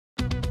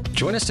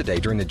Join us today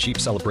during the Jeep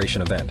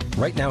Celebration event.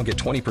 Right now, get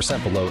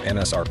 20% below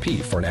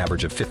MSRP for an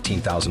average of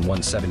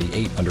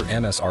 $15,178 under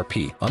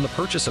MSRP on the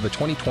purchase of a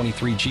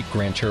 2023 Jeep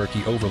Grand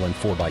Cherokee Overland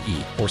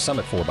 4xE or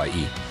Summit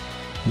 4xE.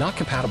 Not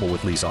compatible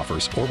with lease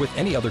offers or with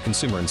any other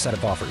consumer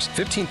incentive offers.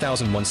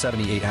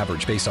 $15,178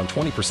 average based on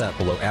 20%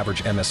 below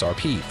average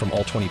MSRP from all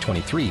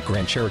 2023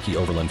 Grand Cherokee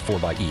Overland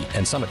 4xE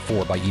and Summit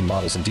 4xE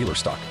models in dealer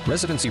stock.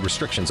 Residency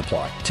restrictions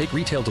apply. Take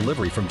retail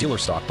delivery from dealer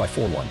stock by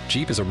 4/1.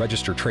 Jeep is a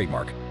registered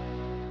trademark.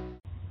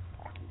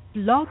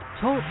 Blog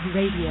Talk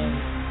Radio.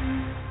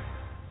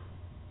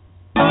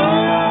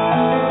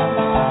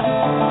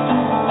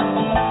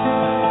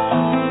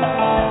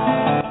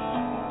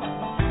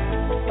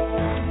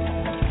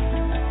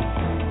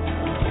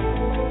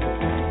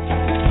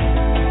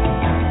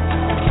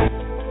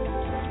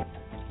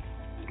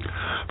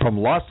 From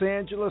Los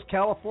Angeles,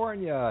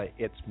 California,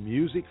 it's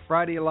Music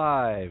Friday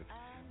Live,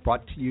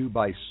 brought to you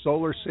by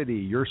Solar City,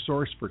 your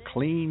source for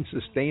clean,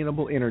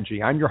 sustainable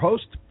energy. I'm your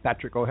host,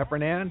 Patrick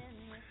O'Heffernan,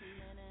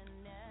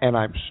 and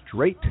I'm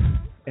straight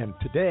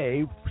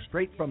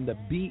from the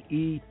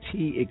BET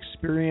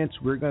experience.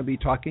 We're going to be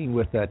talking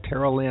with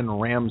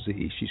Tarralyn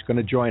Ramsay. She's going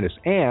to join us.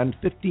 And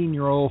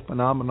 15-year-old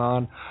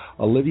phenomenon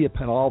Olivia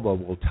Penalva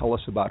will tell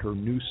us about her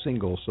new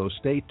single. So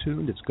stay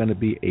tuned. It's going to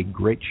be a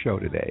great show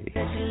today.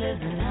 So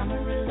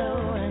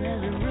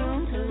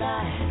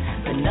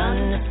none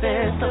in the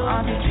spare, so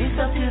Auntie Tree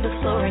fell to the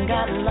floor and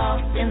got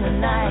lost in the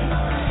night.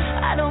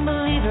 I don't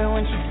believe her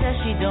when she says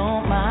she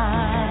don't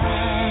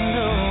mind.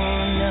 Oh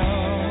no.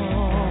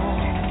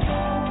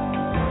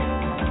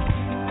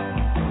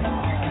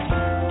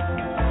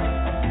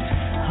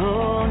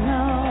 Oh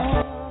no.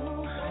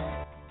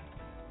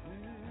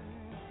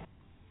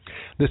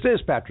 This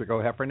is Patrick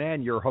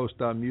O'Heffernan, your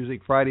host on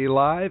Music Friday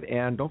Live,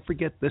 and don't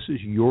forget, this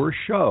is your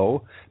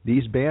show.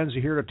 These bands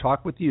are here to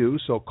talk with you,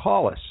 so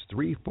call us,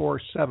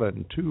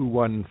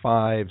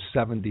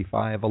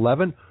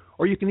 347-215-7511,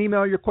 or you can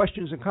email your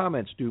questions and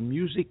comments to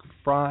Music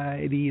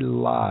Friday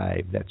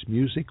Live. That's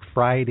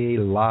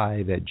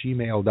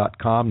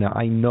musicfridaylive@gmail.com. Now,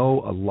 I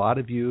know a lot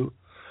of you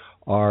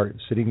are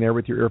sitting there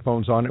with your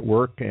earphones on at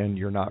work and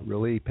you're not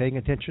really paying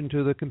attention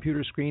to the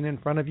computer screen in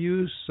front of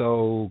you,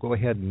 so go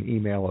ahead and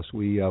email us.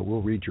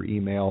 We'll read your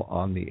email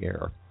on the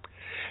air.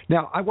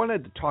 Now, I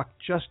wanted to talk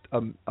just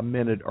a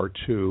minute or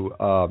two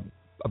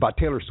about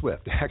Taylor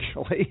Swift,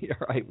 actually.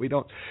 All right,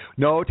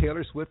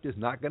 Taylor Swift is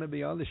not going to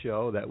be on the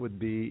show. That would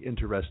be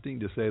interesting,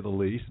 to say the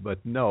least, but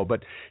no.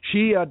 But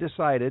she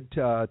decided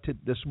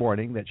this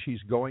morning that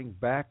she's going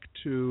back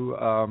to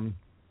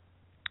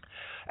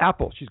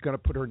Apple. She's going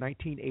to put her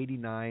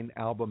 1989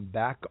 album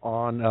back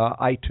on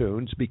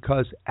iTunes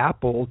because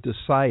Apple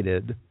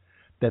decided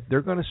that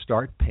they're going to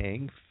start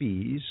paying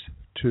fees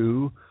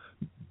to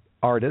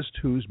artists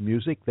whose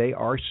music they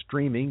are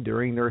streaming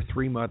during their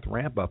 3-month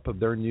ramp-up of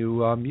their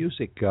new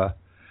music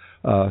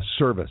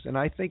service. And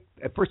I think,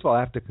 first of all,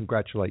 I have to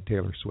congratulate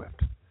Taylor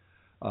Swift.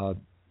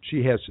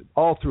 She has,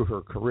 all through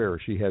her career,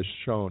 she has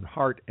shown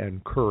heart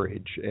and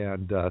courage,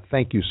 and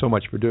thank you so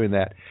much for doing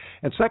that.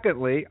 And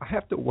secondly, I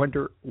have to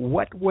wonder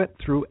what went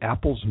through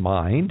Apple's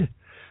mind.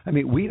 I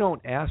mean, we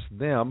don't ask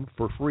them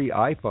for free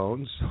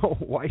iPhones, so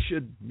why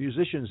should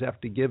musicians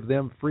have to give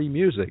them free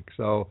music?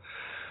 So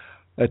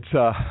it's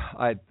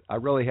I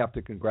really have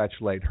to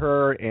congratulate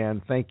her,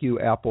 and thank you,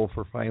 Apple,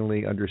 for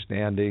finally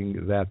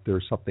understanding that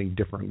there's something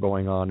different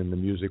going on in the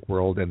music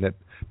world and that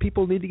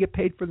people need to get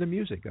paid for the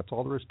music. That's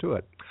all there is to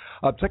it.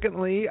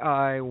 Secondly,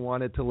 I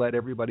wanted to let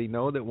everybody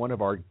know that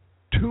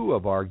two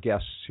of our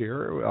guests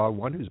here,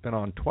 one who's been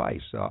on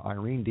twice,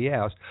 Irene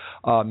Diaz,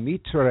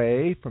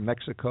 Mitre from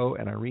Mexico,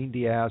 and Irene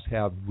Diaz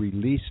have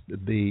released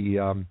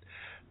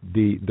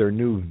their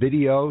new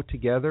video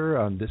together.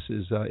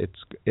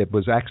 It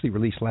was actually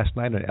released last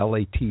night on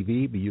LA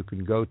TV, but you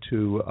can go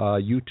to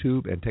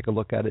YouTube and take a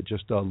look at it.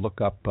 Just look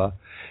up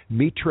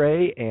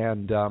Mitre,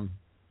 and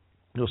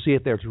you'll see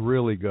it there. It's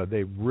really good.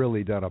 They've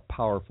really done a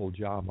powerful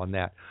job on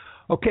that.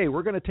 Okay,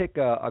 we're going to take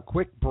a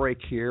quick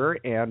break here,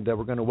 and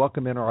we're going to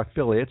welcome in our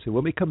affiliates. And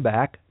when we come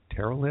back,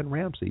 Tarralyn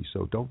Ramsay,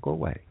 so don't go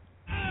away.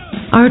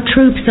 Our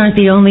troops aren't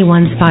the only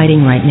ones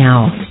fighting right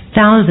now.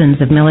 Thousands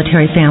of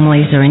military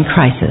families are in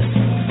crisis.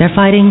 They're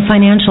fighting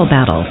financial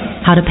battles,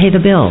 how to pay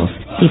the bills,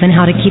 even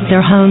how to keep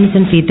their homes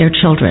and feed their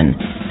children.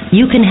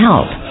 You can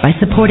help by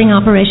supporting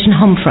Operation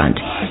Homefront,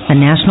 a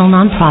national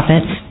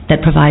nonprofit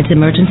that provides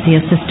emergency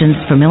assistance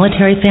for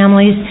military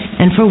families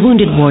and for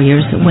wounded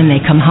warriors when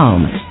they come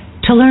home.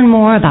 To learn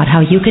more about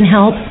how you can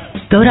help,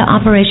 go to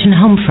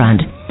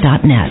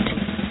OperationHomefront.net.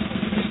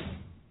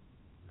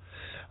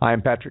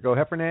 I'm Patrick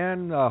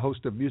O'Heffernan,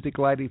 host of Music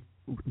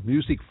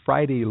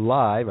Friday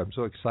Live. I'm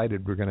so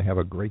excited. We're going to have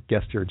a great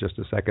guest here in just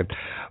a second.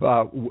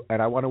 And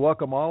I want to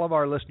welcome all of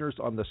our listeners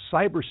on the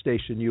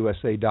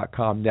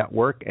CyberstationUSA.com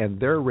network and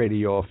their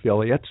radio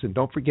affiliates. And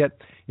don't forget,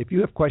 if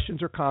you have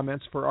questions or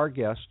comments for our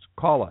guests,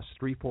 call us,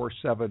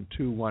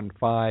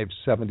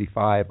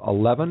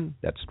 347-215-7511.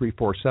 That's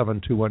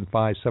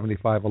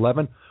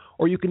 347-215-7511.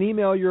 Or you can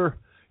email your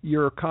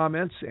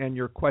comments and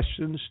your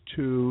questions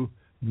to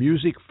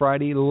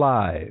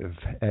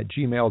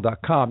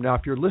musicfridaylive@gmail.com. Now,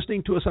 if you're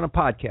listening to us on a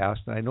podcast,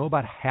 and I know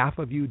about half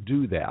of you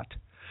do that,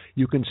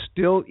 you can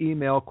still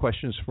email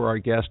questions for our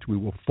guest. We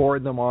will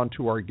forward them on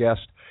to our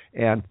guest,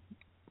 and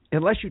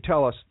unless you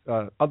tell us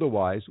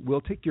otherwise,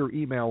 we'll take your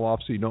email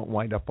off so you don't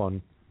wind up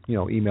on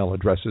email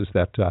addresses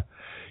that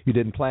you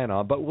didn't plan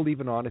on. But we'll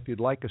leave it on if you'd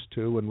like us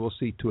to, and we'll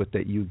see to it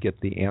that you get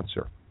the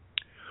answer.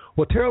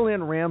 Well,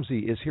 Tarralyn Ramsay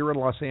is here in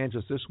Los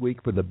Angeles this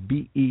week for the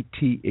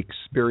BET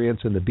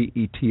Experience and the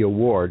BET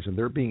Awards, and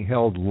they're being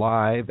held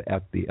live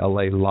at the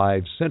LA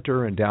Live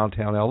Center in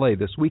downtown LA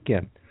this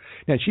weekend.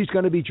 Now, she's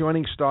going to be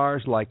joining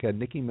stars like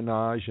Nicki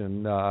Minaj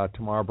and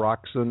Tamar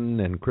Braxton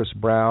and Chris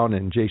Brown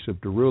and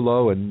Joseph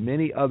Derulo and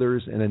many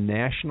others in a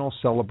national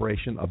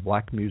celebration of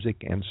black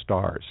music and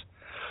stars.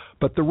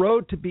 But the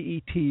road to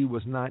BET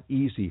was not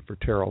easy for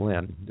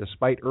Tarralyn.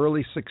 Despite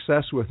early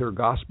success with her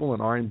gospel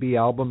and R&B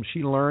album,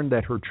 she learned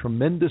that her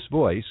tremendous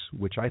voice,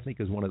 which I think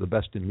is one of the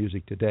best in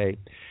music today,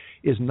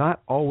 is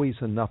not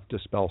always enough to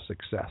spell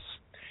success.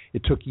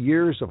 It took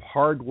years of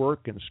hard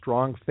work and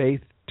strong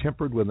faith,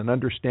 tempered with an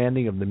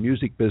understanding of the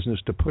music business,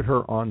 to put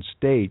her on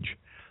stage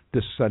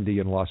this Sunday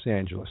in Los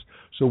Angeles.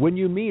 So when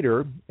you meet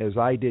her, as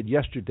I did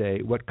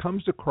yesterday, what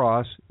comes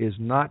across is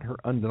not her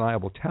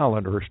undeniable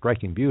talent or her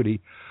striking beauty,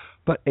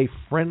 but a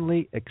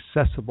friendly,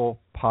 accessible,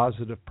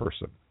 positive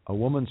person, a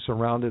woman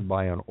surrounded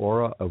by an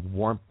aura of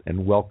warmth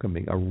and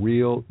welcoming, a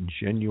real,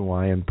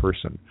 genuine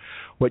person.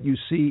 What you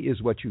see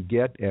is what you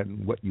get,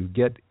 and what you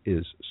get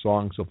is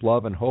songs of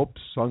love and hope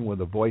sung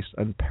with a voice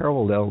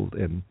unparalleled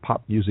in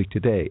pop music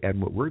today. And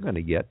what we're going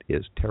to get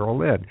is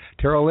Tarralyn.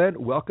 Tarralyn,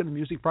 welcome to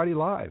Music Friday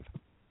Live.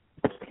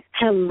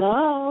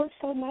 Hello. It's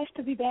so nice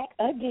to be back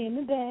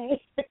again today.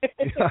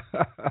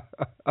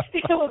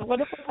 It was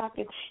wonderful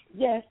talking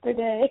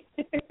yesterday.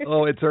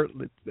 Oh, it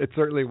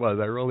certainly was.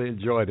 I really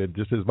enjoyed it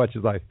just as much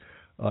as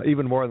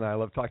even more than I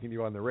love talking to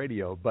you on the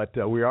radio. But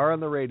we are on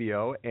the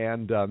radio,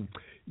 and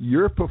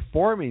you're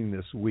performing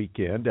this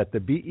weekend at the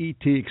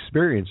BET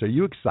Experience. Are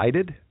you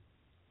excited?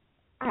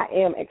 I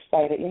am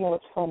excited. You know,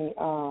 it's funny.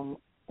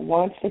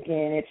 Once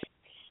again,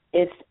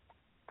 it's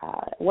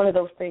one of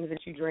those things that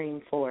you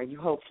dream for, you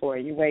hope for,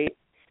 you wait.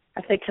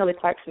 I think Kelly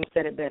Clarkson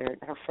said it better.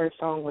 Her first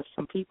song was,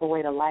 "Some people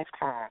wait a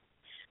lifetime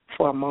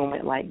for a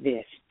moment like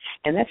this."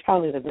 And that's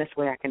probably the best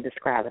way I can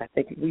describe it. I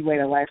think we wait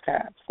a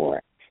lifetime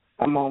for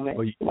a moment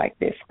like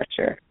this, for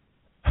sure.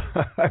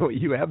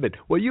 You have been.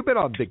 Well, you've been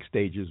on big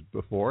stages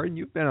before, and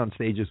you've been on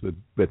stages with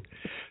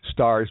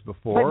stars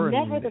before. But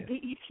never the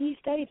BET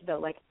stage, though,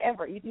 like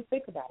ever. You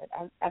think about it.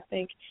 I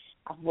think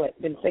I've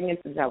been singing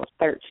since I was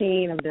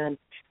 13. I've done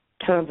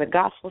tons of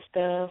gospel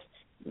stuff,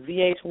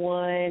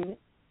 VH1,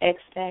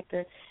 X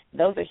Factor.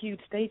 Those are huge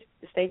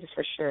stages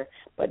for sure,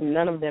 but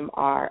none of them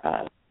are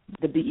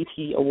the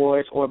BET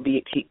Awards or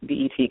BET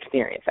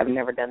Experience. I've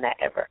never done that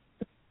ever.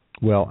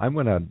 Well, I'm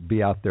going to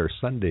be out there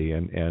Sunday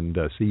and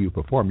see you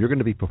perform. You're going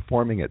to be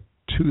performing at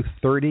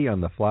 2:30 on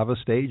the Flava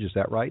stage, is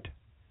that right?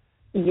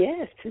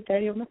 Yes,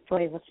 2:30 on the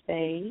Flava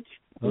stage.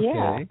 Okay.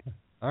 Yeah.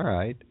 All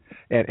right.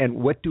 And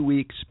what do we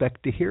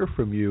expect to hear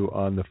from you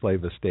on the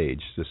Flava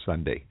stage this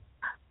Sunday?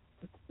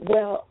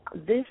 Well,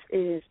 this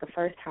is the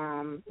first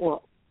time,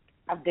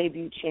 I've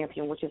debuted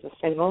Champion, which is a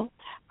single,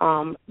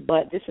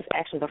 but this is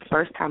actually the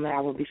first time that I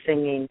will be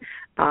singing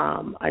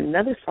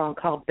another song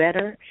called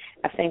Better.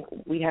 I think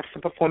we have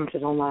some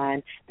performances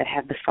online that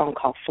have the song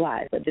called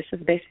Fly, but this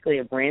is basically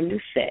a brand new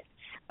set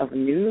of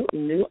new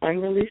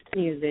unreleased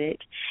music,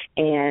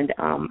 and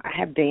I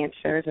have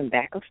dancers and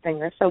backup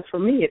singers, so for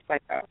me it's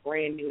like a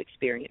brand new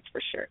experience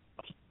for sure.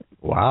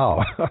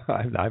 Wow,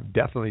 I'm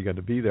definitely going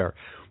to be there.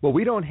 Well,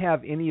 we don't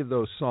have any of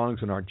those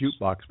songs in our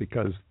jukebox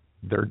because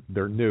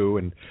they're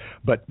new.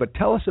 But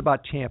tell us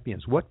about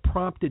Champions. What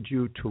prompted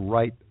you to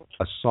write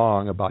a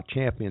song about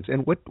champions,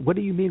 and what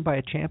do you mean by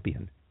a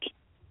champion?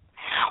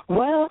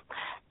 Well,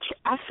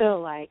 I feel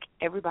like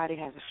everybody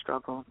has a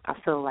struggle. I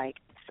feel like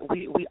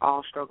we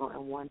all struggle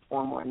in one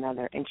form or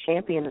another, and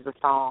Champion is a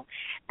song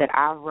that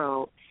I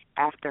wrote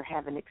after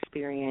having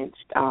experienced,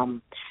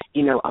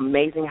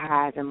 amazing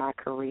highs in my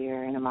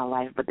career and in my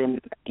life, but then,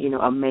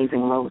 amazing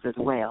lows as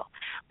well.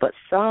 But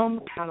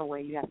some kind of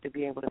way you have to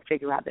be able to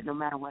figure out that no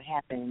matter what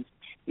happens,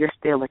 you're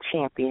still a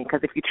champion.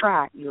 Because if you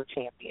try, you're a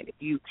champion.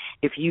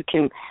 If you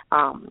can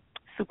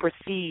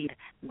supersede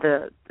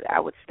the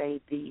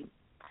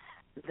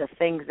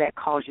things that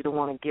cause you to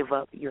want to give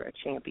up, you're a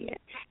champion.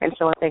 And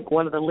so I think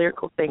one of the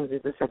lyrical things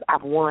is it says,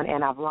 I've won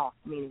and I've lost,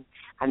 meaning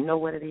I know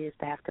what it is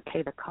to have to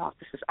pay the cost.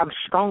 It says, I'm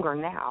stronger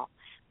now,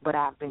 but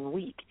I've been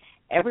weak.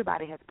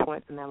 Everybody has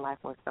points in their life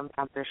where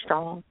sometimes they're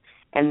strong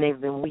and they've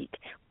been weak,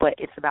 but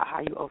it's about how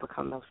you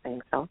overcome those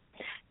things. So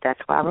that's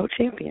why I wrote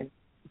Champion.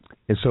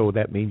 And so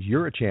that means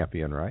you're a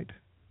champion, right?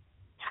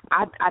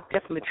 I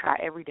definitely try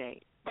every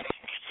day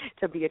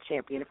to be a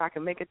champion. If I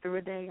can make it through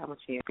a day, I'm a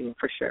champion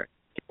for sure.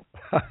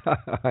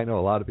 I know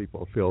a lot of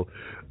people feel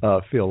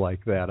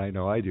like that. I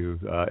know I do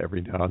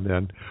every now and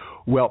then.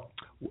 Well,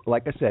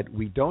 like I said,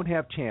 we don't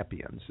have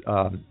champions.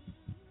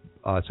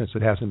 since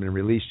it hasn't been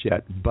released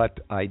yet. But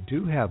I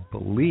do have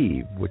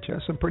Believe, which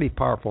has some pretty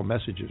powerful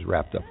messages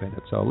wrapped up in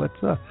it. So let's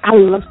I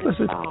love this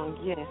listen. song,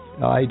 yes.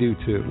 I do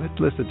too. Let's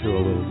listen to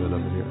a little bit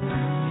of it here.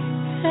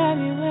 Have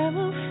you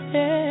ever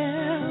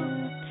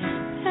felt,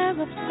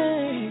 ever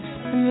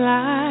faced in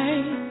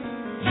life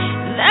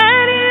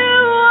that you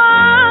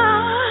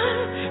are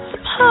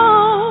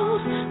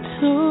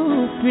supposed to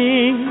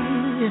be?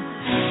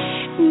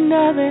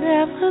 Nothing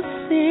ever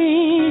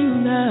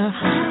seemed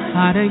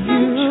harder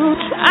you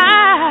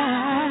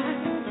try.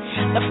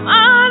 The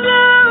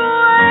farther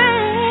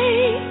away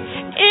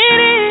it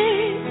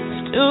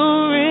is to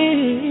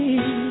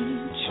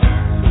reach.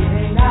 It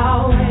ain't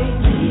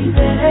always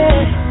easy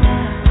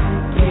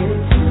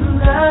getting to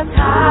the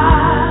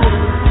top.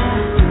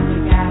 You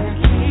gotta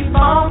keep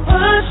on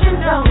pushing,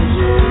 don't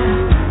you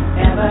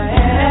ever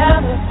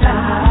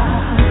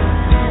stop.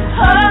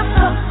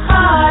 Hustle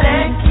hard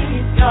and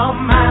keep your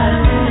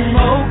mind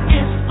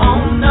focused on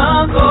the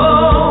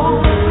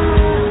goal.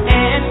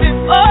 And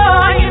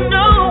before you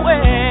know it,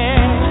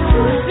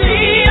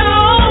 see you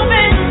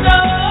open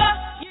door.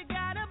 You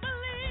gotta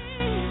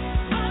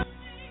believe.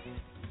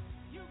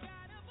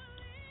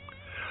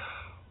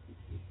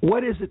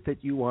 What is it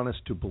that you want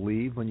us to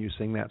believe when you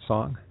sing that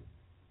song?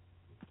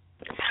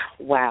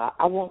 Wow,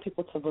 I want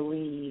people to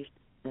believe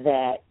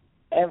that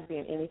every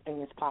and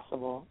anything is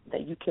possible,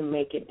 that you can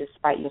make it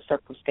despite your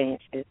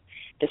circumstances,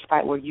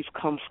 despite where you've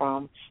come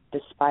from,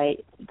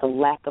 despite the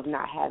lack of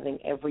not having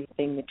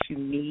everything that you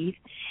need,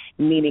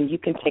 meaning you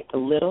can take the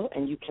little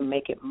and you can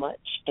make it much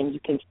and you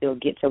can still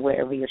get to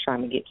wherever you're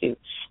trying to get to.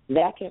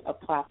 That can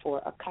apply for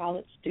a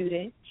college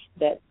student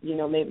that, you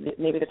know, maybe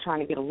they're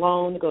trying to get a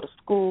loan to go to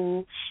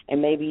school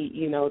and maybe,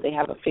 you know, they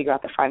haven't figured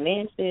out the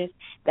finances.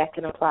 That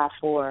can apply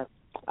for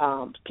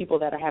people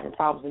that are having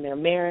problems in their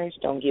marriage.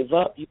 Don't give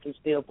up. You can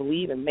still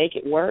believe and make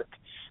it work.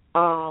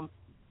 I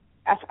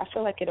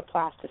feel like it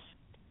applies to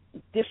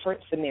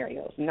different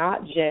scenarios,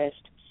 not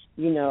just,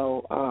 you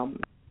know,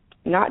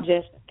 not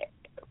just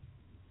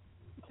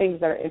things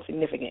that are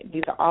insignificant.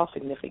 These are all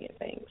significant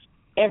things.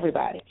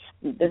 Everybody.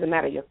 It doesn't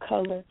matter your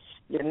color,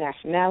 your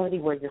nationality,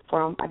 where you're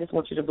from. I just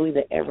want you to believe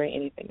that every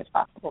and anything is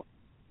possible.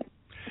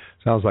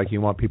 Sounds like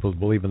you want people to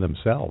believe in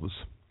themselves.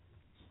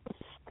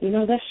 You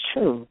know, that's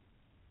true.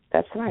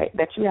 That's right.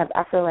 That you have.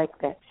 I feel like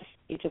that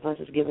each of us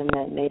is given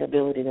that innate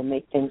ability to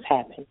make things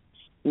happen.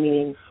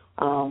 Meaning,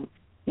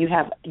 you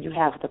have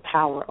the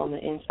power on the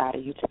inside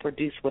of you to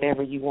produce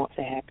whatever you want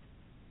to happen.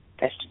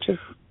 That's the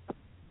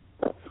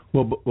truth.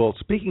 Well,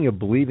 speaking of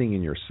believing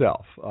in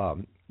yourself,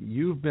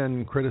 you've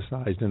been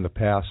criticized in the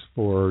past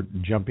for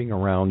jumping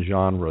around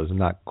genres and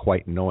not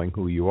quite knowing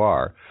who you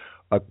are.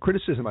 A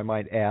criticism, I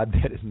might add,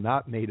 that is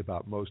not made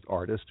about most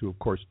artists who, of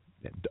course,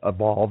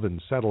 evolve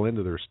and settle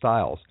into their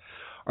styles.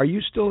 Are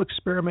you still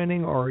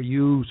experimenting, or are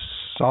you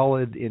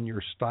solid in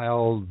your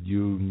style?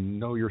 You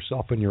know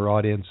yourself and your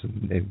audience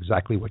and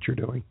exactly what you're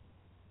doing?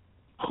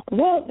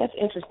 Well, that's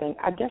interesting.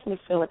 I definitely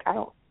feel like I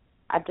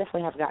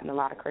definitely have gotten a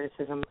lot of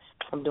criticism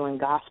from doing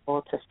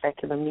gospel to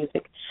secular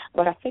music,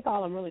 but I think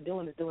all I'm really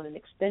doing is doing an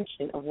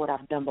extension of what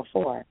I've done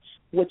before,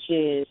 which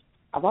is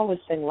I've always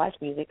sang life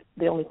music.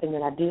 The only thing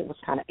that I did was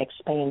kind of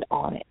expand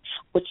on it,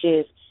 which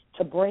is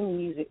to bring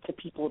music to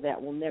people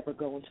that will never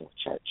go into a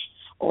church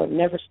or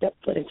never step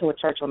foot into a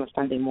church on a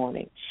Sunday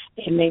morning.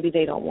 And maybe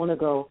they don't want to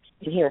go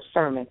and hear a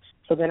sermon.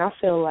 So then I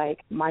feel like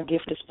my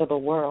gift is for the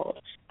world.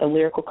 The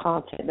lyrical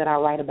content that I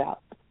write about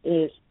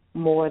is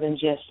more than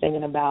just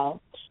singing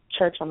about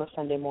church on a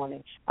Sunday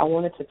morning. I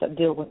wanted to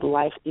deal with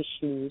life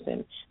issues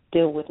and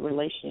deal with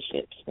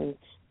relationships and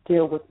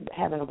deal with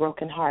having a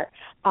broken heart.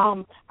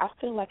 I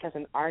feel like as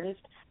an artist,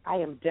 I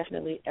am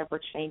definitely ever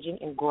changing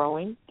and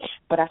growing,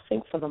 but I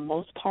think for the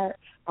most part,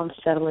 I'm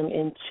settling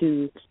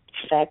into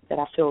the fact that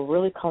I feel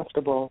really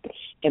comfortable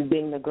in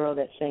being the girl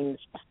that sings,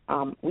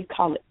 we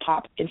call it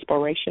pop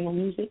inspirational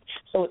music.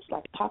 So it's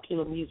like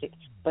popular music,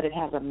 but it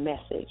has a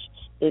message.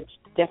 It's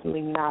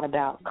definitely not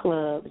about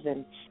clubs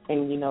and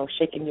you know,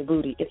 shaking your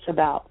booty. It's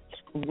about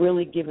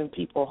really giving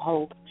people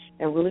hope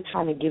and really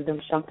trying to give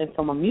them something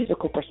from a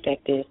musical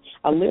perspective,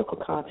 a lyrical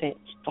content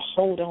to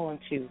hold on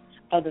to,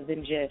 other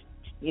than just,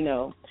 you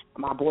know,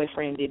 my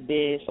boyfriend did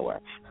this, or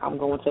I'm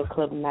going to a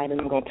club tonight and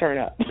I'm going to turn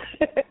up.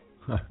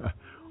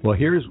 Well,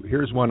 here's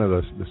one of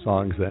the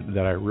songs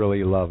that I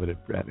really love,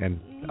 and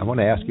I want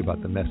to ask you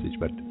about the message,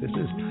 but this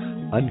is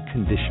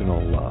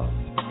Unconditional Love.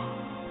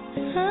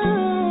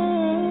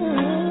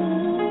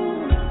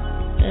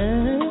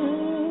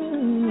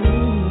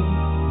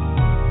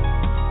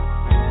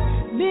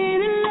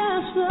 Been in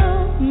love so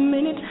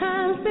many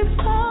times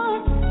before.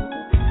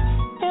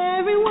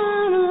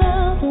 Everyone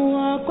loves to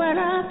walk right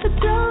out the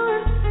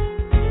door,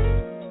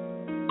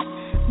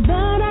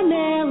 but I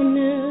never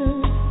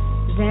knew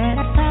that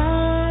I'd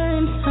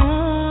find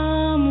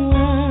someone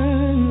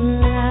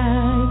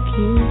like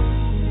you.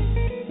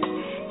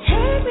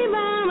 Take me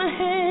by my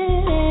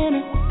hand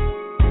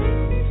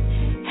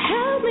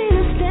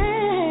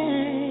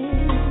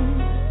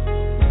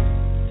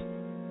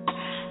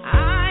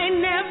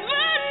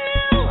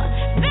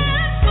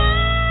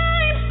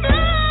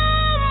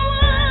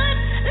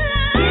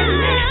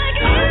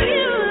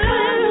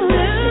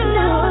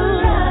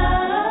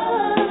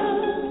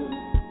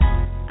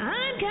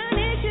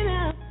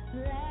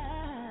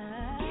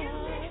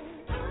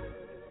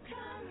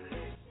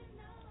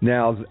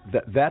Now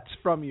that's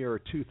from your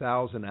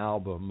 2000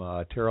 album,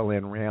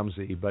 Tarralyn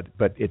Ramsay, but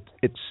it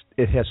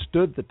has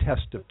stood the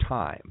test of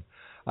time.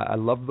 I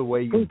love the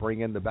way you bring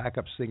in the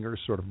backup singers,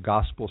 sort of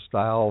gospel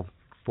style,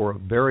 for a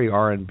very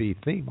R&B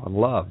theme on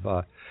love.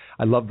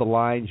 I love the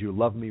lines, you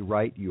love me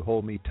right, you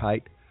hold me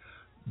tight.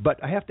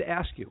 But I have to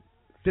ask you,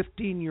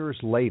 15 years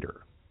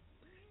later,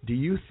 do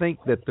you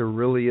think that there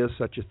really is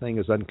such a thing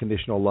as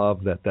unconditional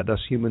love, that us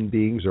human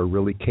beings are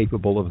really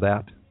capable of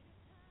that?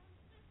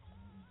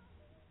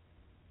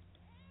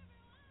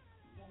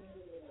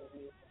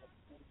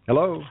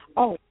 Hello?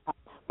 Oh,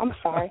 I'm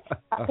sorry.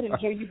 I couldn't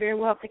hear you very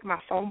well. I think my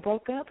phone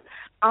broke up.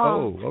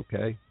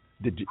 Okay.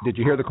 Did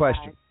you hear the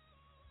question?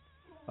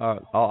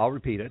 I'll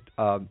repeat it.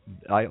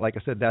 Like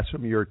I said, that's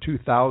from your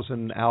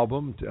 2000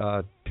 album,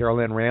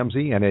 Tarralyn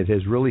Ramsay, and it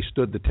has really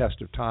stood the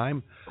test of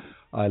time.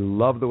 I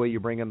love the way you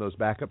bring in those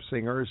backup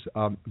singers.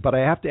 But I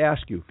have to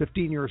ask you,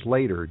 15 years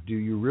later, do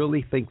you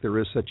really think there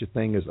is such a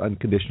thing as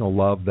unconditional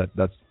love, that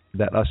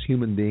us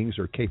human beings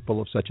are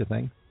capable of such a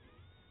thing?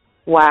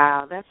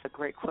 Wow, that's a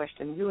great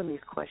question. You and these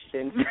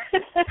questions.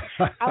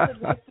 I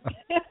would like to,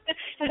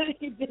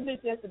 you did this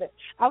yesterday.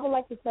 I would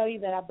like to tell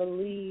you that I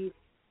believe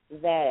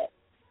that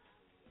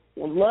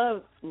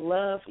love,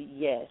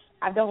 yes.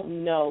 I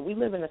don't know. We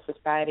live in a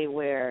society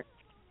where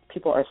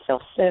people are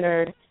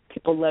self-centered.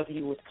 People love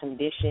you with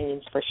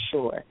conditions, for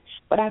sure.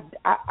 But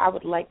I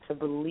would like to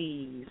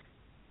believe,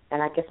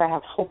 and I guess I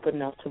have hope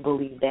enough to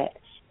believe that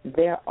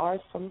there are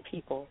some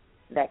people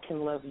that can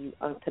love you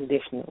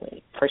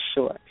unconditionally, for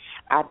sure.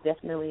 I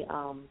definitely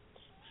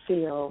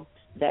feel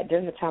that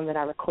during the time that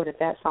I recorded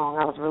that song,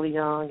 I was really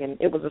young, and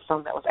it was a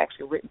song that was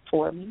actually written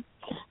for me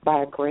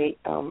by a great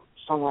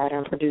songwriter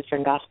and producer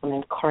in gospel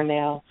named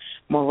Cornell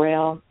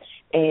Morrell.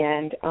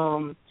 And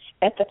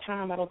at the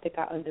time, I don't think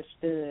I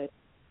understood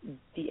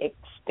the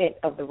extent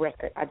of the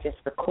record. I just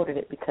recorded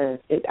it because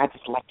I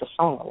just liked the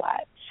song a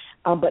lot.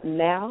 But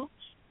now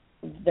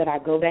that I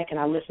go back and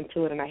I listen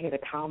to it and I hear the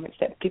comments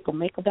that people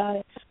make about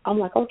it, I'm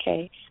like,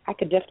 okay, I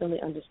could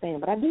definitely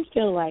understand. But I do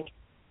feel like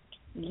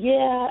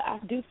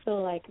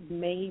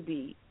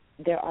maybe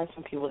there are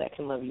some people that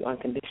can love you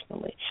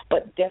unconditionally.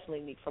 But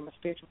definitely, from a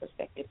spiritual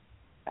perspective,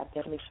 I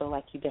definitely feel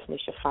like you definitely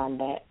should find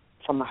that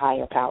from a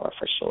higher power,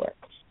 for sure.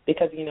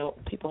 Because,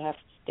 people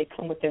they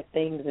come with their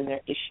things and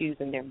their issues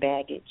and their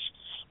baggage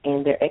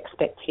and their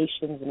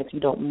expectations, and if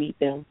you don't meet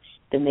them,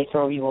 then they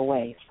throw you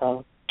away.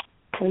 So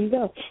there you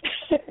go.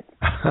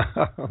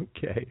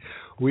 Okay.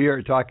 We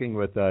are talking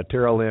with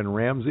Tarralyn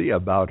Ramsay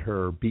about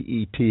her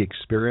BET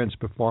Experience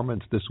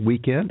performance this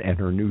weekend and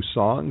her new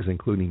songs,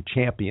 including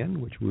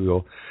Champion, which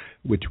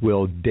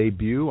will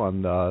debut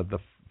on the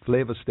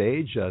Flava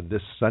stage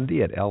this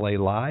Sunday at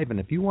FridayLive.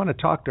 And if you want to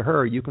talk to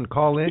her, you can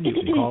call in. You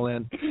can call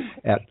in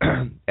at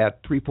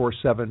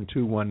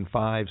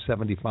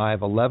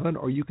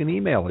 347-215-7511, or you can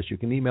email us. You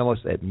can email us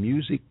at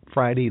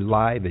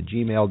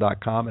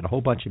musicfridaylive@gmail.com, and a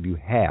whole bunch of you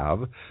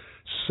have.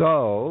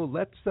 So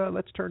let's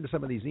turn to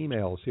some of these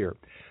emails here.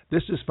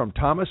 This is from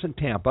Thomas in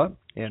Tampa,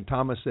 and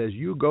Thomas says,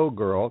 "You go,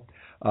 girl.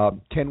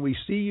 Can we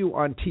see you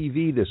on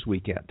TV this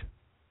weekend?"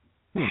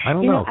 I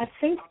don't know.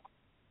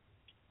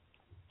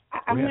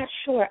 I'm not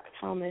sure,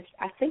 Thomas.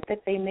 I think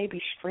that they may be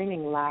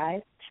streaming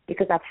live,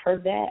 because I've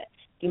heard that,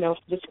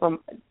 just from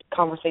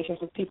conversations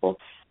with people,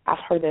 I've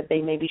heard that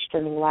they may be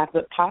streaming live,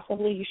 but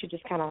possibly you should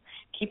just kind of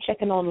keep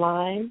checking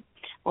online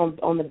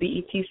on the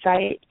BET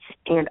site.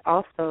 And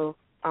also,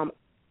 I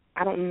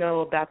don't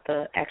know about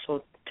the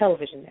actual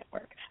television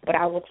network, but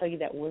I will tell you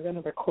that we're going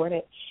to record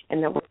it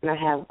and that we're going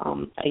to have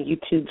a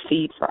YouTube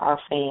feed for our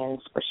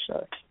fans, for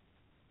sure.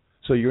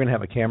 So you're going to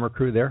have a camera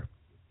crew there?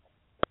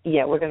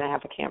 Yeah, we're going to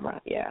have a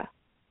camera, yeah.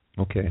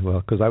 Okay,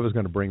 well, because I was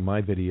going to bring my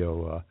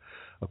video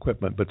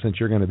equipment, but since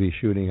you're going to be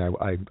shooting,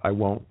 I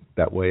won't.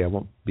 That way I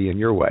won't be in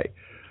your way.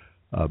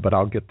 But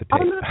I'll get the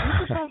tape.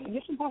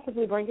 You can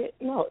possibly bring it.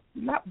 No,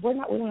 we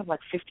don't have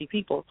like 50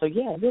 people, so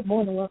yeah, you're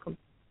more than welcome.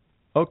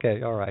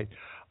 Okay, all right.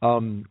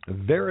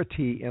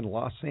 Verity in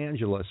Los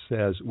Angeles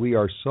says, "We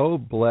are so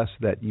blessed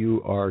that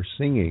you are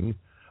singing."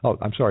 Oh,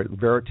 I'm sorry.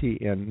 Verity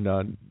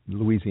in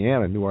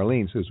Louisiana, New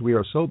Orleans, says, "We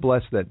are so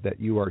blessed that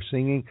you are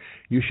singing.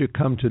 You should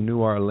come to New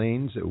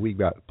Orleans. We've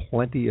got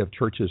plenty of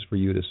churches for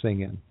you to sing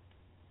in."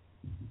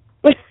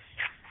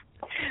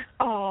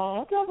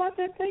 Oh, how about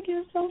that? Thank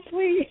you. It's so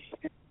sweet.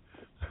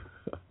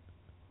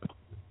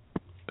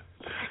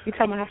 You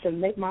tell me I have to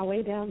make my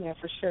way down there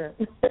for sure.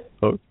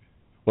 Okay.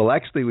 Well,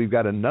 actually, we've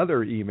got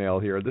another email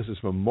here. This is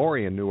from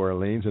Maury in New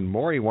Orleans, and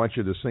Maury wants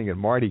you to sing at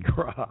Mardi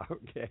Gras,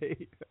 okay?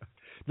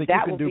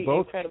 That would be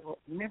incredible.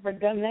 Never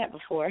done that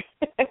before.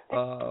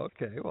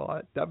 Okay,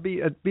 well, that'd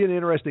be an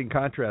interesting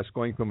contrast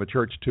going from a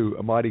church to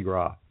a Mardi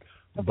Gras.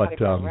 Mardi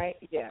Gras, right?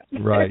 Yeah.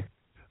 Right.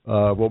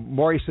 Well,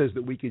 Maury says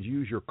that we could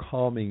use your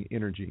calming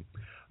energy.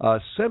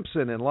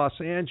 Simpson in Los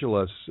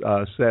Angeles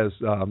says,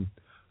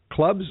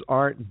 "Clubs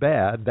aren't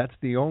bad. That's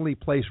the only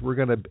place we're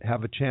going to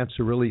have a chance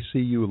to really see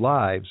you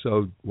live.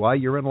 So while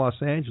you're in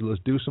Los Angeles,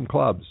 do some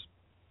clubs."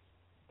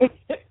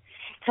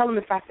 Tell them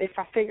if I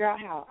figure out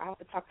how. I'll have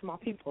to talk to my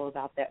people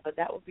about that, but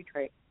that would be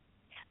great.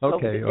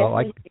 Okay. So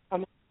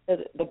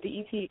the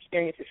BET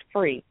experience is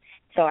free.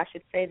 So I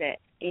should say that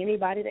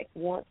anybody that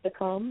wants to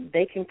come,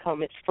 they can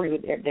come. It's free.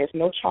 There's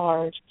no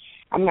charge.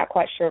 I'm not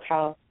quite sure of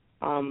how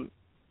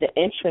the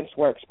entrance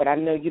works, but I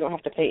know you don't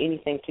have to pay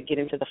anything to get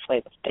into the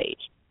Flavor stage.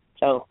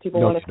 So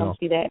people want to come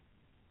see that,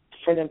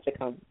 for them to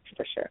come,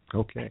 for sure.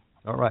 Okay.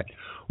 All right.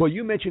 Well,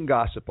 you mentioned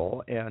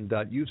gospel, and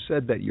you've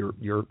said that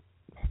your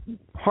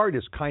heart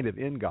is kind of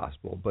in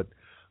gospel, but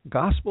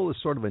gospel is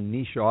sort of a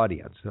niche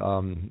audience.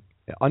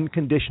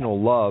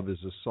 Unconditional Love is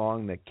a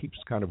song that keeps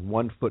kind of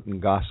one foot in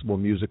gospel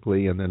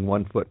musically and then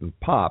one foot in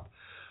pop,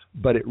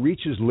 but it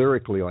reaches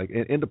lyrically like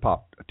into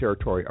pop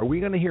territory. Are we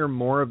going to hear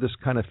more of this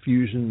kind of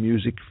fusion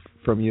music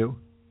from you?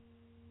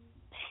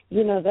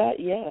 You know that,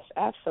 yes,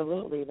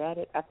 absolutely.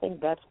 I think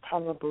that's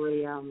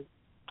probably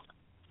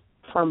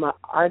from an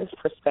artist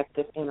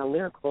perspective and a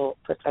lyrical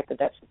perspective.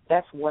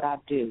 That's what I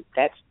do.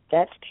 That's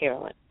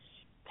Tarralyn.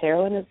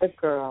 Tarralyn is the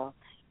girl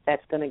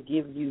that's going to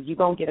give you're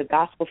going to get a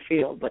gospel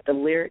feel, but the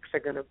lyrics are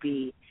going to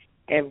be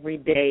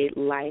everyday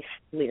life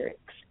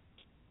lyrics.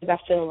 Because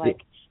I feel like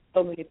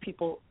so many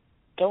people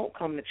don't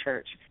come to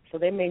church, so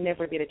they may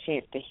never get a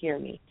chance to hear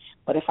me.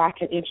 But if I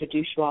can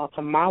introduce you all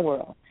to my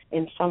world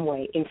in some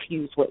way,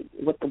 infuse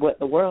what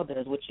the world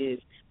is, which is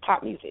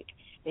pop music,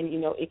 and,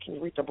 it can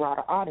reach a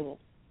broader audience,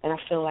 and I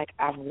feel like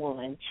I've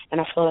won,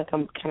 and I feel like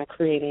I'm kind of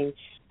creating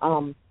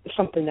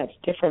something that's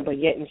different, but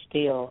yet and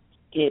still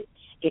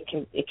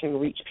it can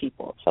reach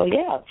people. So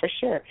yeah, for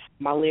sure,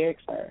 my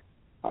lyrics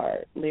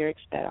are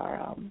lyrics that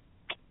are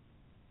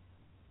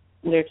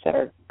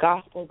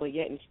gospel, but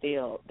yet and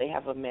still they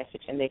have a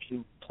message, and they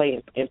can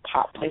play in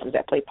pop places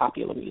that play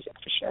popular music,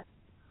 for sure.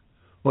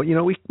 Well,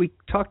 we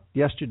talked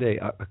yesterday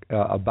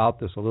about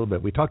this a little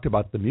bit. We talked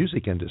about the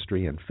music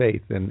industry and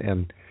faith,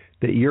 and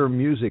that your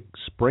music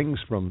springs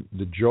from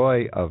the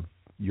joy of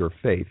your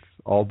faith,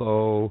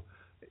 although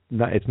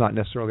it's not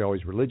necessarily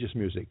always religious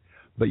music.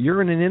 But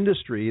you're in an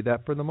industry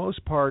that, for the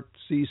most part,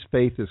 sees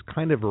faith as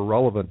kind of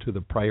irrelevant to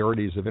the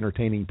priorities of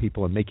entertaining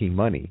people and making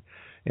money.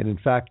 And in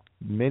fact,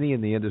 many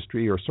in the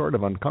industry are sort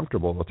of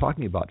uncomfortable with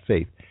talking about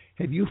faith.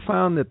 Have you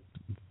found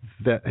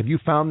have you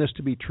found this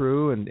to be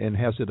true, and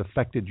has it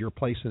affected your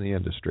place in the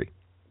industry?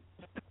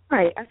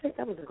 Right. I think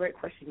that was a great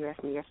question you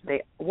asked me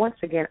yesterday. Once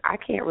again, I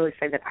can't really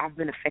say that I've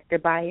been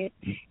affected by it.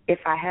 If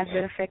I have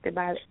been affected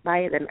by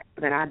it,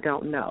 then I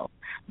don't know.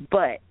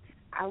 But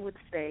I would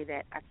say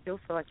that I still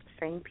feel like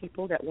the same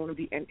people that want to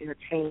be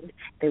entertained,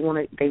 they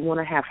want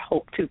to have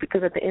hope too.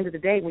 Because at the end of the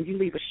day, when you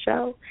leave a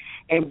show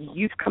and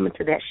you come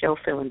into that show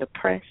feeling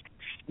depressed,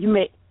 you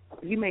may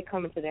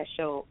come into that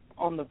show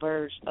on the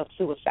verge of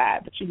suicide,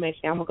 but you may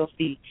say, I'm gonna go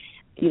see,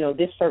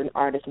 this certain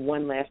artist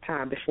one last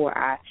time before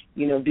I,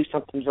 do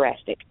something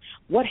drastic.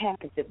 What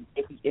happens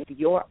if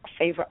your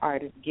favorite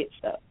artist gets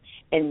up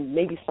and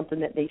maybe something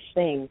that they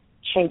sing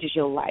changes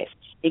your life?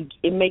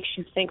 It makes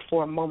you think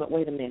for a moment,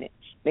 wait a minute,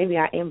 maybe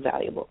I am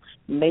valuable.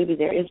 Maybe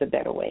there is a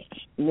better way.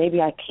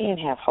 Maybe I can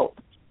have hope.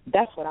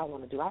 That's what I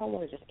want to do. I don't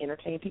want to just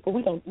entertain people.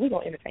 We don't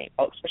entertain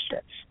folks, for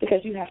sure, because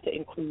you have to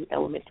include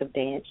elements of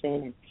dancing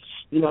and,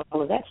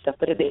 all of that stuff.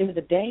 But at the end of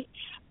the day,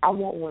 I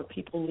want when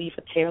people leave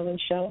a Tarralyn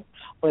show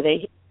or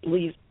they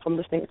leave from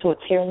listening to a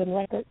Tarralyn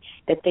record,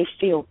 that they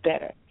feel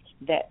better,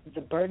 that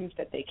the burdens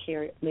that they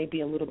carry may be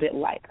a little bit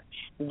lighter,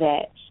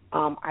 that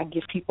I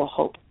give people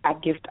hope. I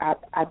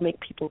make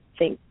people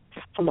think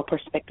from a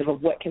perspective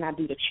of what can I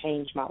do to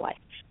change my life?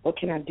 What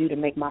can I do to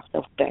make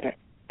myself better?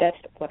 That's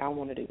what I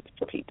want to do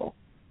for people.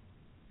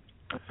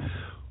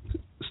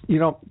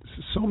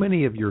 So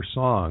many of your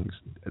songs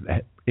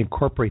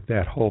incorporate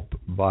that hope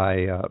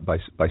by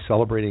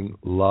celebrating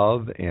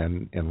love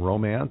and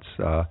romance.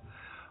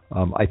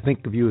 I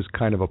think of you as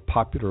kind of a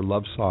popular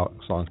love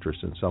songstress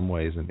in some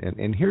ways,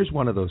 and here's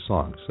one of those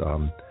songs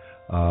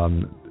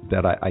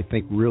that I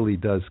think really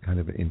does kind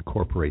of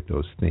incorporate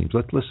those themes.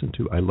 Let's listen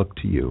to "I Look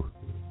to You."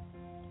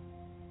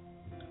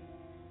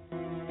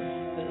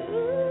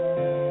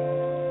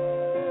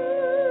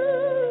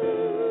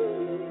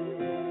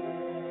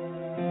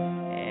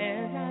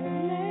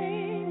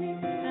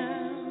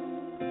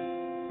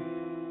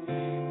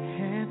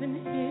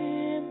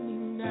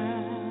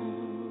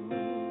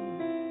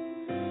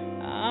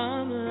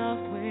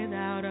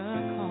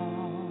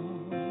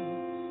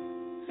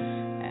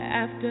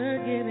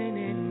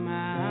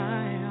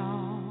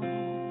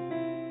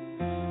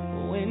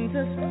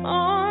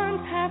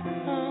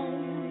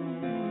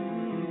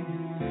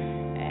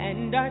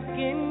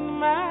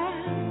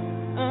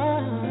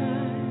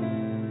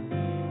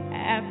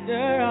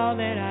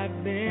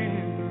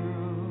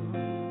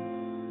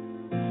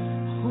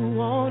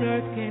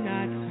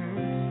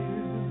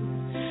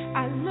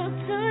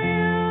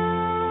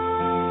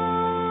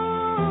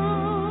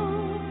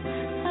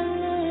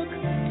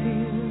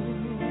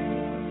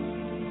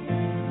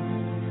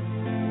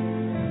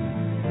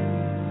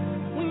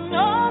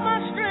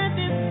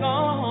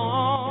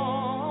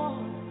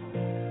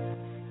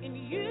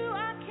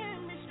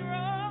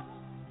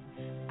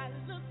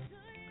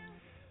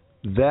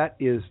 That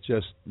is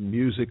just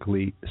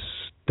musically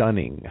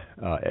stunning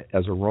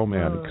as a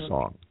romantic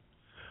song.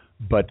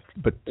 But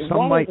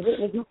some might. That is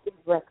Whitney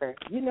Houston's record.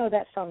 You know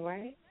that song,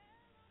 right?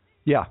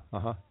 Yeah.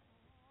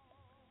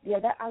 Yeah,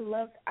 that I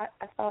loved. I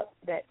thought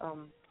that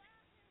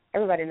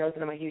everybody knows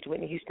that I'm a huge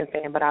Whitney Houston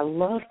fan, but I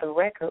loved the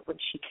record when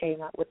she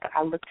came out with the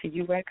I Look to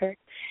You record.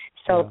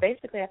 So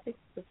basically, I think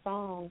it's a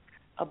song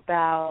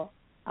about.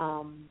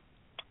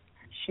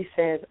 She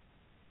says,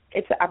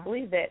 I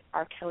believe that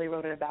R. Kelly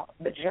wrote it about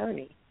the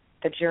journey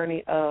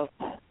of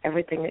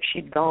everything that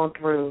she'd gone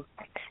through,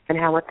 and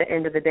how at the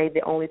end of the day,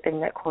 the only thing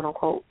that quote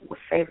unquote was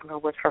saving her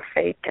was her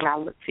faith. And I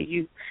Look to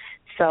You.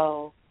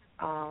 So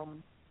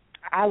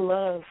I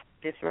love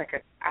this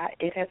record.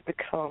 It has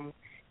become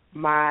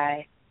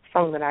my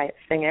song that I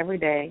sing every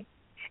day.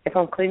 If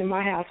I'm cleaning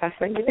my house, I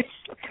sing it.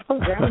 If I'm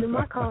driving in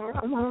my car,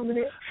 I'm humming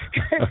it.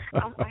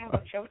 I have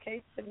a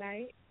showcase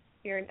tonight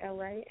here in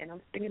L.A., and I'm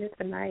singing it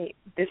tonight.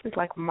 This is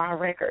like my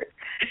record.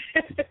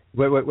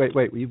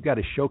 Wait. You've got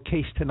a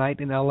showcase tonight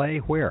in L.A.?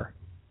 Where?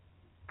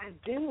 I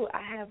do.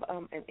 I have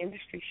an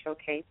industry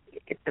showcase.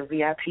 It's a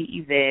VIP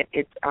event.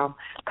 It's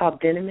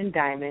called Denim and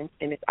Diamonds,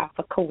 and it's off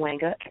of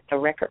Cahuenga at the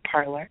Record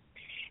Parlor.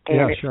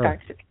 And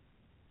starts at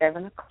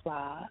 7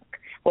 o'clock.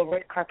 Well,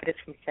 red carpet is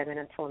from 7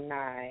 until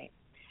 9.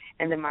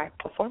 And then my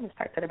performance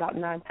starts at about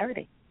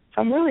 9:30.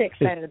 So I'm really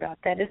excited about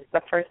that. This is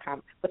the first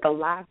time with a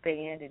live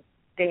band and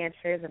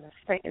dancers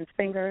and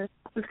singers.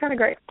 It's kind of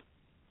great.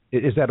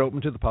 Is that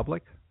open to the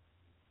public?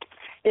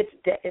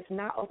 It's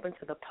not open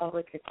to the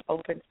public. It's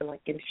open to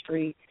like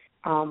industry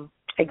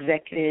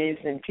executives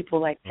and people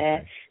like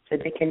that, so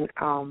they can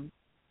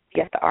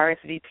you have to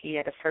RSVP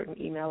at a certain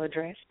email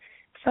address.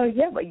 So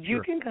yeah, but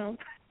you can come.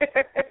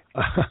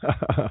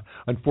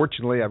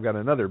 Unfortunately, I've got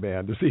another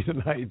band to see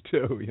tonight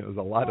too. There's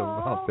a lot of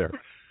them out there.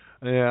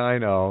 Yeah, I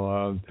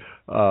know.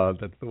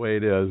 That's the way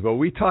it is. Well,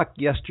 we talked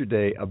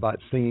yesterday about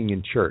singing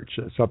in church,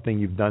 something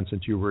you've done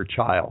since you were a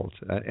child.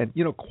 And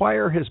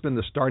choir has been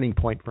the starting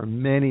point for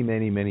many,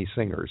 many, many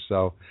singers.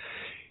 So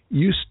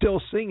you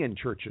still sing in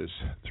churches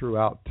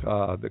throughout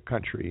the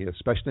country,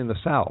 especially in the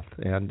South.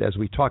 And as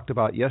we talked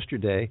about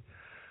yesterday,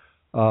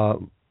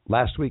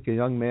 last week a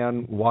young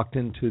man walked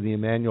into the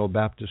Emmanuel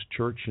Baptist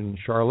Church in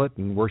Charlotte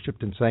and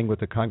worshiped and sang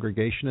with the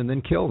congregation and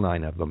then killed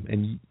 9 of them.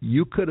 And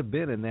you could have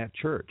been in that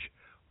church.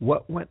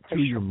 What went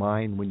through your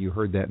mind when you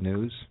heard that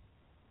news?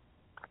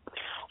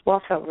 Well,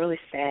 I felt really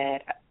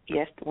sad,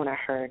 when I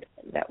heard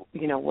that,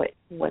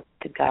 what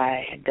the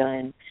guy had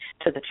done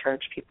to the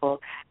church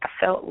people. I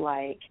felt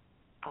like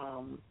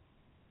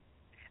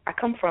I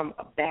come from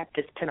a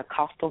Baptist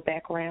Pentecostal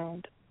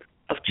background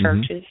of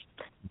churches,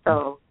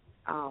 so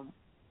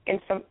in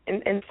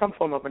some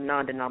form of a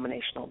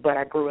non-denominational, but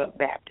I grew up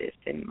Baptist,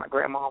 and my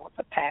grandma was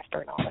a pastor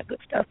and all that good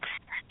stuff.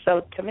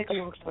 So to make a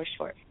long story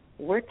short,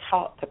 we're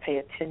taught to pay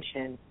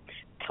attention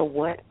to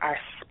what our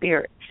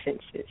spirit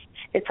senses.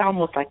 It's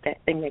almost like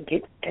that thing that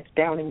gets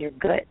down in your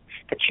gut,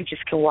 that you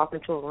just can walk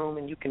into a room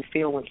and you can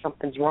feel when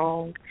something's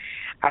wrong.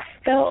 I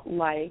felt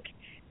like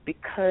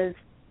because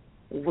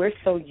we're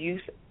so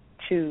used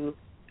to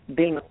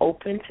being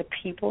open to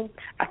people,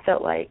 I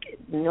felt like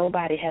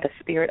nobody had a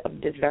spirit of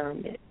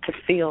discernment to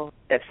feel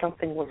that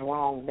something was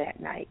wrong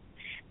that night,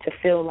 to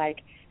feel like,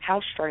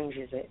 how strange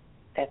is it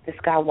that this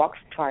guy walks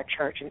into our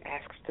church and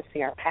asks to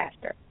see our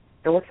pastor?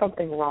 There was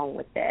something wrong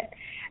with that.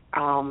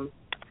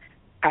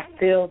 I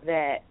feel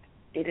that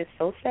it is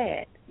so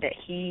sad that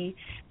he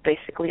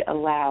basically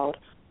allowed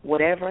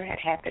whatever had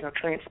happened or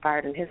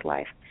transpired in his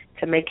life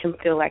to make him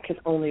feel like his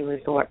only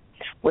resort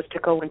was to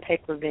go and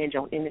take revenge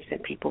on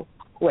innocent people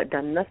who had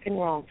done nothing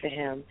wrong to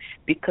him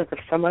because of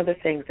some other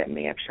things that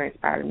may have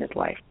transpired in his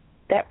life.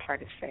 That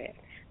part is sad.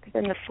 But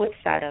then the flip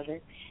side of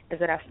it is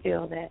that I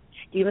feel that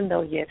even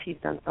though, yes, he's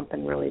done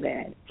something really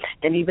bad,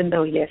 and even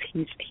though, yes,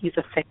 he's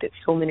affected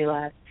so many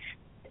lives,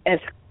 as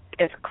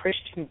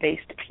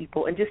Christian-based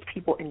people and just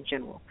people in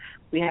general,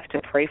 we have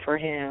to pray for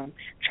him,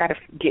 try to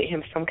get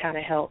him some kind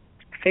of help,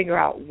 figure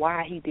out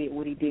why he did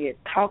what he did,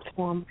 talk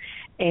to him,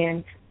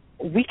 and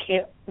we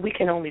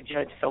can only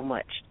judge so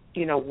much.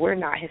 We're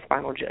not his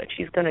final judge.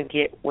 He's going to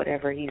get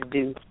whatever he's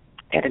due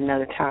at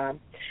another time.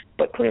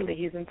 But clearly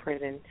he's in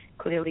prison.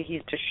 Clearly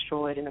he's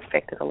destroyed and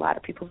affected a lot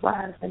of people's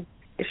lives, and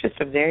it's just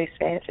a very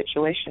sad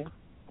situation.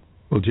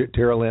 Well,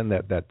 Tarralyn,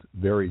 that's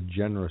very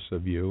generous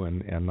of you,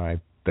 and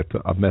that's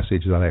a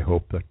message that I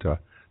hope that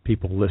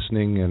people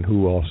listening and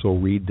who also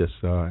read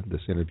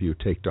this interview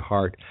take to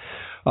heart.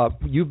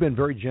 You've been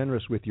very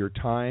generous with your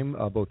time,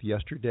 both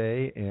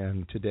yesterday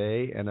and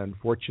today, and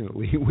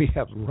unfortunately we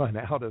have run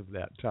out of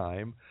that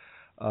time.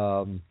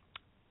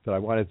 But I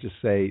wanted to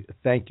say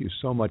thank you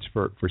so much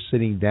for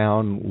sitting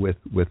down with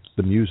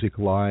the Music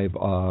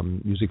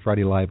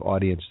Friday Live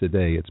audience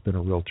today. It's been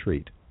a real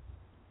treat.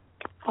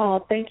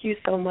 Oh, thank you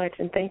so much,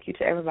 and thank you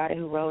to everybody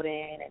who wrote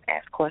in and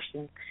asked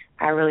questions.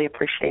 I really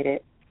appreciate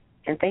it.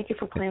 And thank you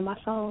for playing my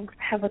songs.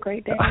 Have a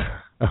great day.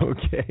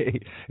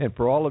 Okay. And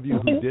for all of you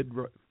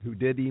who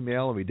did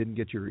email and we didn't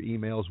get your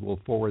emails,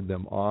 we'll forward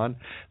them on.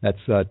 That's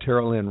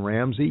Tarralyn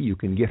Ramsay. You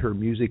can get her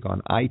music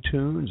on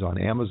iTunes, on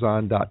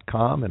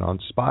Amazon.com, and on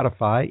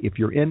Spotify. If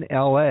you're in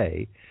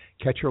L.A.,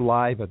 catch her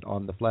live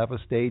on the Flava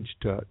stage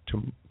to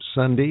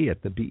Sunday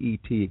at the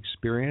BET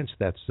Experience.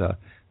 That's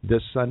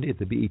this Sunday at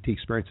the BET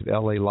Experience at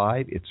LA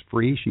Live. It's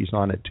free. She's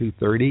on at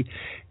 2:30,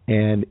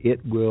 and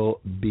it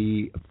will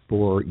be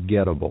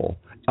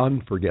unforgettable.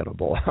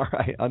 All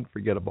right,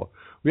 unforgettable.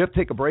 We have to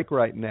take a break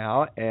right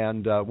now,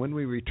 and when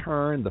we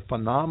return, the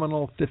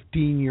phenomenal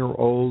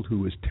 15-year-old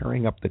who is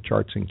tearing up the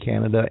charts in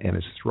Canada and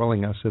is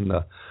thrilling us in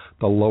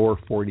the lower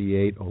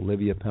 48,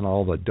 Olivia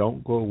Penalva.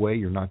 Don't go away.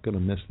 You're not going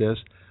to miss this.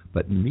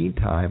 But in the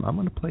meantime, I'm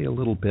going to play a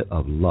little bit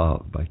of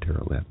Love by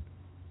Tarralyn.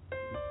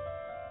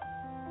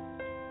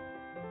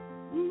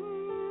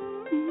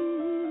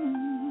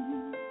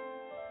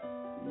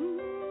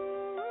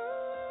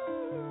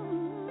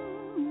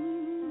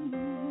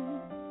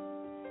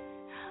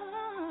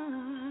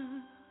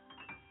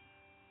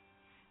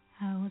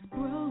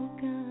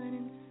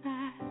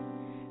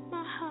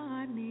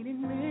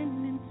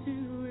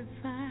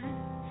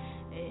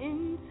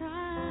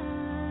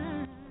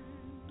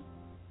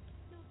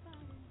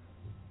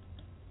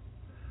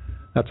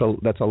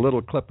 That's a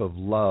little clip of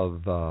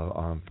Love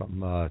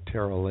from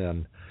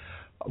Tarralyn.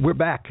 We're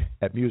back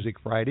at Music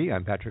Friday.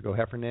 I'm Patrick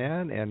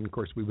O'Heffernan, and of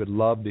course we would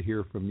love to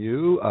hear from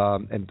you.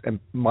 And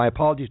my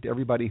apologies to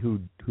everybody who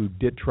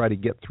did try to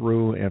get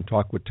through and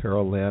talk with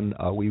Tarralyn.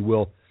 We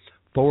will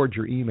forward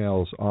your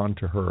emails on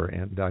to her,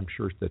 and I'm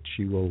sure that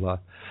she will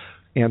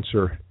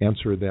answer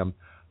them.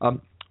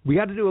 We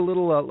got to do a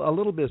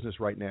little business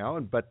right now,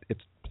 but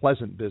it's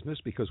pleasant business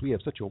because we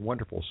have such a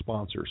wonderful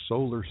sponsor,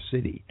 Solar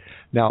City.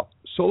 Now,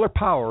 solar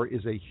power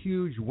is a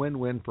huge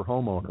win-win for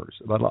homeowners,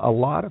 but a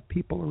lot of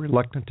people are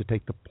reluctant to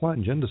take the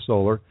plunge into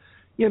solar,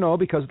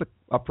 because of the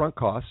upfront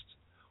costs.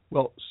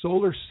 Well,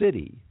 Solar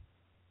City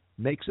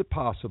makes it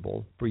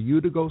possible for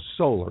you to go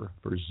solar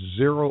for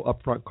zero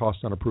upfront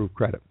costs on approved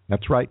credit.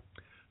 That's right.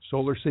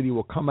 Solar City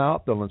will come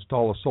out. They'll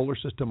install a solar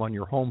system on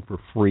your home for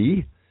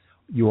free.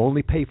 You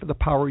only pay for the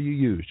power you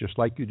use, just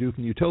like you do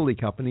from the utility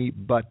company,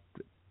 but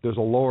there's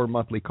a lower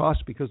monthly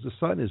cost because the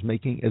sun is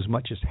making as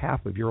much as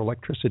half of your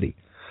electricity.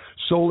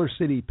 Solar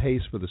City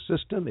pays for the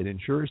system. It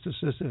insures the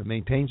system. It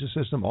maintains the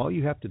system. All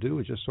you have to do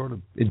is just sort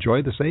of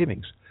enjoy the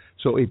savings.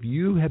 So if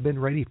you have been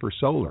ready for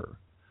solar,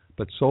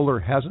 but solar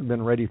hasn't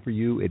been ready for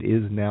you, it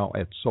is now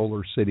at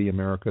Solar City,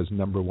 America's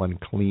 #1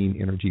 clean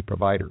energy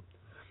provider.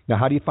 Now,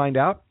 how do you find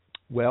out?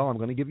 Well, I'm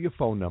going to give you a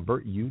phone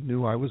number. You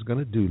knew I was going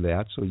to do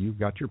that, so you've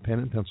got your pen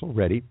and pencil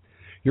ready.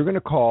 You're going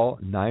to call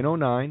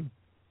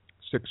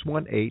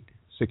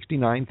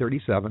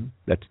 909-618-6937.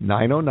 That's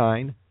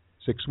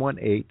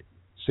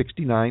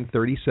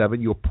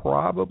 909-618-6937. You'll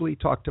probably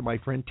talk to my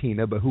friend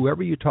Tina, but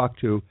whoever you talk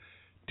to,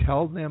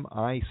 tell them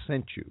I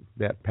sent you,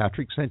 that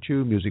Patrick sent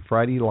you, Music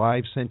Friday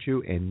Live sent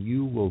you, and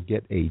you will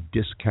get a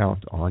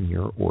discount on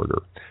your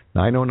order.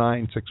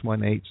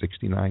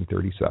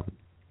 909-618-6937.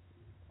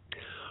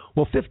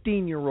 Well,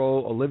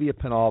 15-year-old Olivia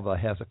Penalva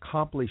has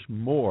accomplished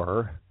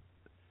more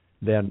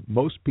than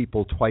most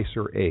people twice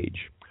her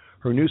age.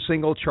 Her new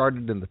single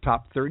charted in the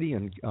top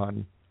 30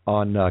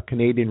 on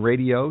Canadian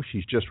radio.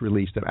 She's just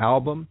released an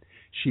album.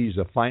 She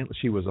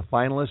was a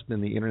finalist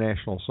in the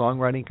International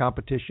Songwriting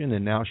Competition,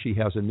 and now she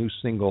has a new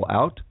single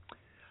out,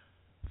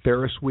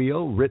 Ferris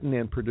Wheel, written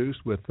and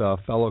produced with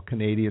fellow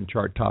Canadian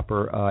chart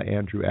topper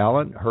Andrew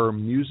Allen. Her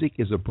music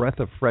is a breath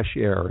of fresh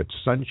air. It's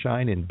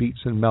sunshine and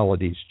beats and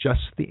melodies,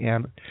 just the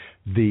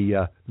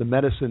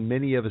medicine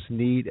many of us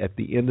need at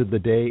the end of the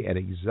day, and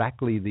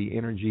exactly the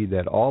energy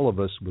that all of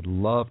us would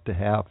love to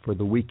have for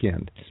the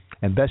weekend.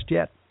 And best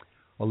yet,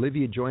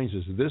 Olivia joins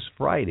us this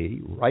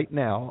Friday, right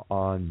now,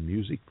 on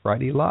Music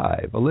Friday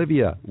Live.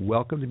 Olivia,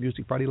 welcome to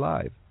Music Friday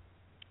Live.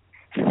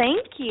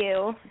 Thank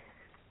you.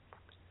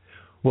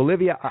 Well,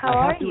 Olivia, How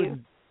are you?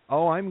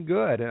 Oh, I'm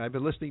good, and I've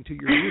been listening to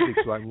your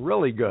music, so I'm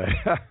really good.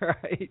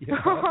 Right?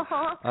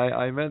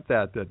 I meant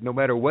that no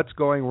matter what's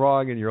going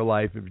wrong in your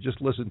life, if you just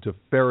listen to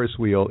Ferris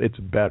Wheel, it's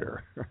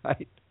better,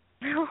 right?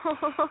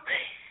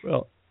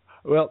 Well,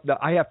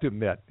 I have to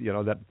admit,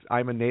 that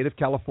I'm a native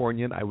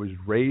Californian. I was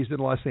raised in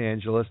Los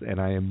Angeles, and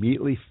I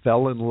immediately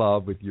fell in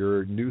love with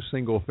your new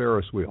single,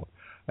 Ferris Wheel.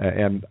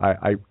 And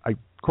I of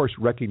course,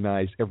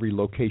 recognized every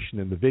location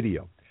in the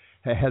video.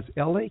 Has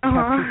LA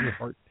captured your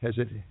heart? Has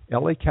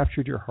LA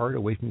captured your heart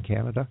away from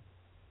Canada?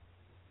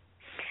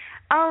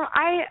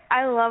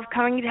 I love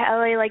coming to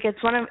LA. Like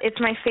it's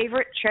my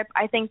favorite trip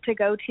I think to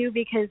go to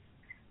because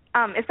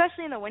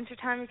especially in the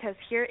wintertime, because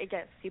here it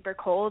gets super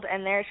cold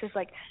and there it's just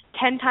like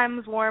 10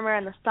 times warmer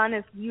and the sun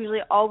is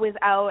usually always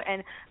out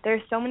and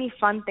there's so many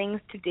fun things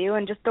to do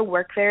and just the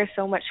work there is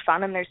so much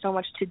fun and there's so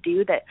much to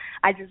do that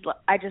I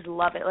just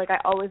love it. Like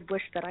I always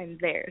wish that I'm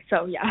there.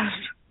 So yeah.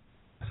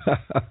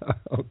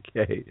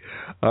 Okay.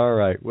 All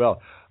right.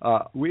 Well,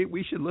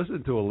 we should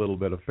listen to a little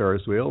bit of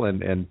Ferris Wheel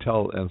and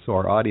so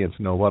our audience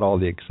know what all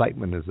the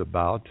excitement is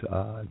about.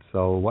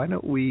 So why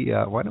don't we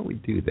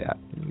do that?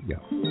 Here we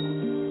go.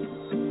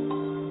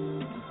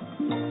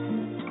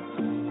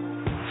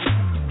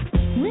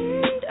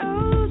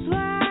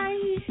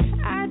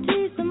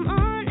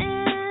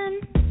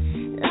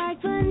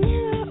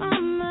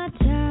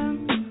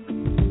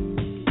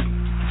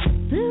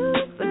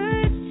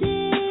 Bluebirds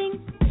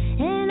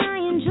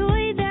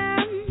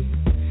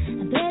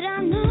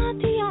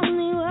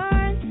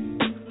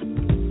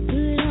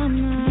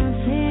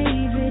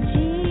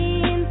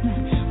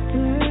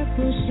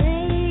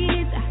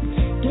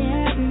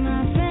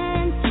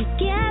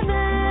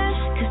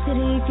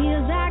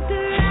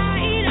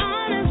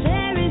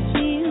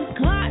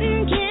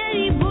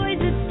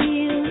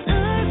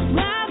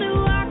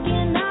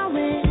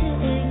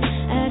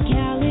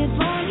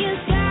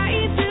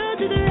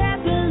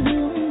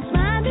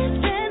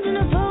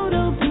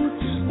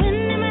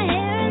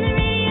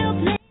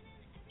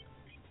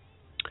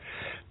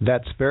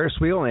That's Ferris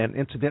Wheel, and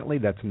incidentally,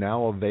 that's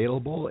now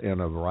available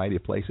in a variety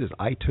of places,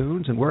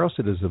 iTunes, and where else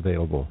it is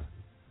available?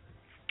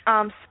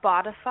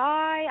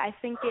 Spotify. I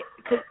think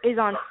it is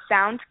on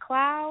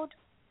SoundCloud.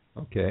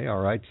 Okay, all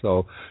right.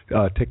 So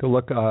take a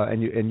look,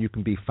 and you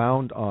can be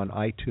found on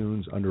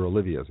iTunes under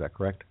Olivia. Is that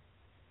correct?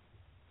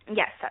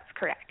 Yes, that's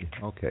correct.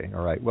 Okay,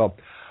 all right. Well,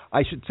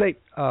 I should say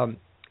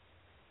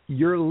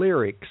your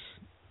lyrics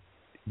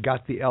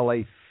got the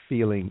L.A.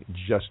 feeling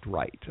just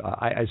right.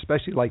 I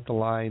especially like the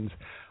lines,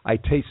 "I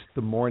taste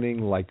the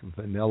morning like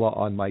vanilla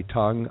on my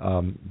tongue."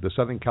 The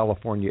Southern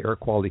California Air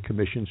Quality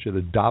Commission should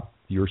adopt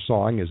your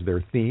song as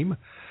their theme.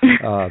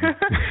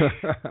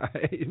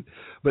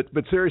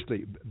 But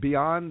seriously,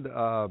 beyond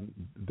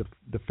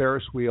the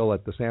Ferris wheel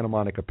at the Santa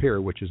Monica Pier,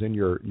 which is in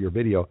your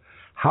video,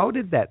 how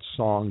did that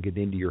song get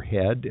into your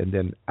head and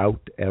then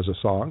out as a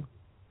song?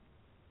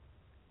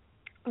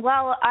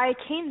 Well, I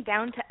came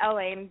down to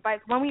LA, and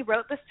when we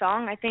wrote the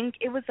song, I think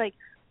it was like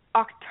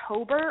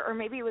October, or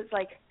maybe it was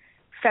like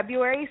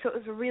February, so it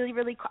was really,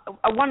 really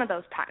one of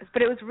those times.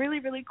 But it was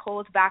really, really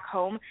cold back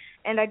home,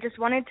 and I just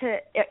wanted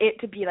it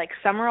to be like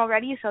summer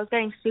already, so I was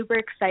getting super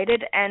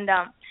excited, and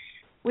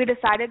we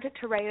decided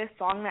to write a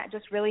song that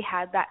just really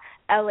had that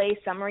LA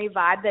summery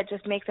vibe that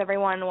just makes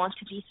everyone want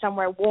to be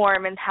somewhere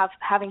warm and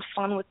having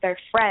fun with their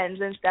friends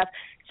and stuff.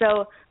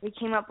 So we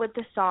came up with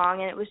the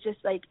song, and it was just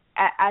like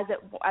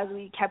as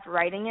we kept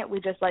writing it, we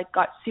just like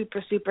got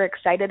super, super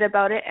excited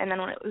about it. And then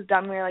when it was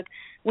done,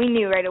 we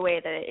knew right away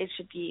that it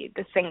should be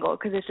the single,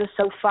 because it's just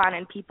so fun,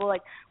 and people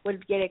like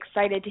would get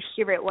excited to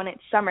hear it when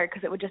it's summer,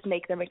 because it would just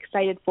make them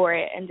excited for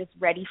it and just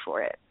ready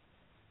for it.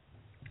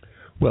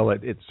 Well,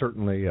 it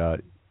certainly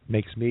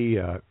makes me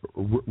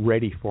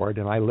ready for it,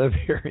 and I live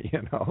here,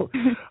 you know.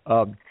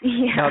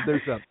 Yeah. Now,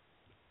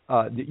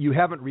 there's you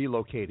haven't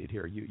relocated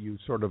here. You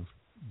sort of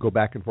go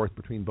back and forth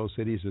between both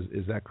cities.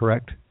 Is that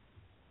correct?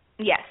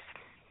 Yes.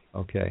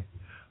 Okay.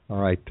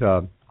 All right.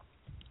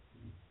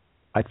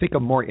 I think a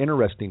more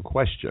interesting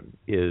question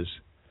is,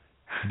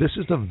 this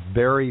is a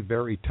very,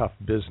 very tough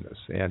business,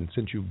 and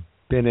since you've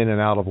been in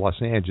and out of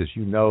Los Angeles,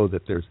 you know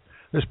that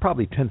there's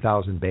probably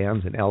 10,000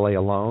 bands in L.A.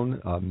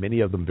 alone, many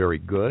of them very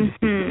good.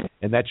 Mm-hmm.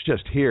 And that's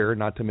just here,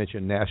 not to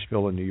mention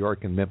Nashville and New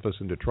York and Memphis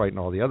and Detroit and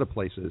all the other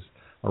places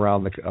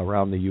around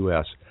the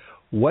U.S.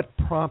 What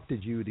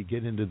prompted you to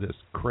get into this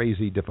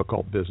crazy,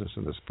 difficult business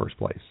in this first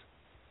place?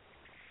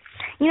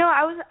 You know,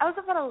 I was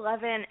about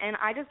 11, and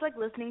I just like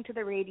listening to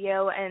the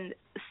radio and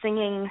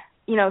singing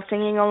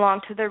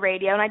along to the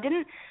radio, and I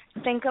didn't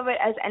think of it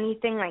as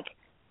anything like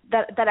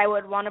that I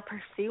would want to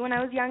pursue when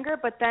I was younger.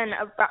 But then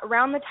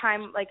around the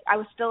time, like, I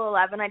was still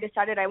 11, I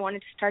decided I wanted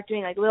to start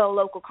doing like little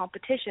local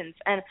competitions,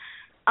 and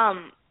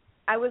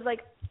I was like,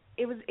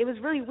 it was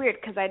really weird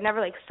because I'd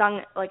never like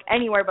sung like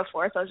anywhere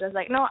before, so I was just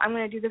like, no, I'm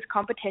going to do this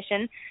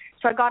competition.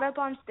 So I got up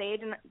on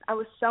stage, and I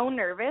was so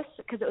nervous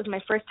because it was my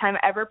first time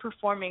ever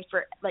performing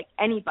for like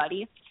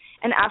anybody.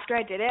 And after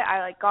I did it, I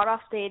like got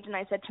off stage, and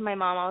I said to my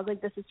mom, I was like,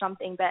 this is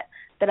something that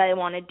I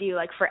want to do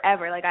like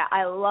forever. Like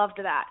I loved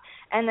that.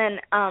 And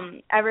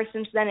then ever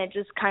since then, it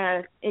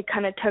kind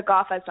of took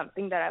off as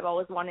something that I've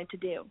always wanted to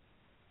do.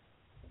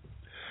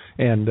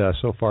 And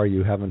so far,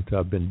 you haven't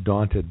been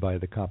daunted by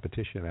the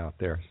competition out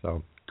there.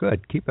 So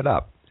good, keep it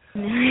up.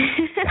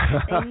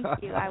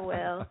 Thank you. I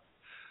will.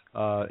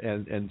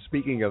 And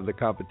speaking of the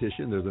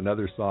competition, there's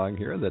another song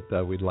here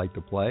that we'd like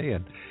to play.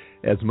 And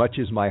as much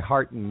as my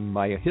heart and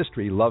my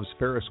history loves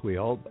Ferris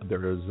Wheel,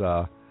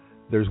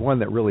 there's one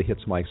that really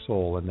hits my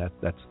soul, and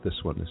that's this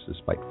one. This is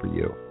Fight for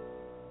You.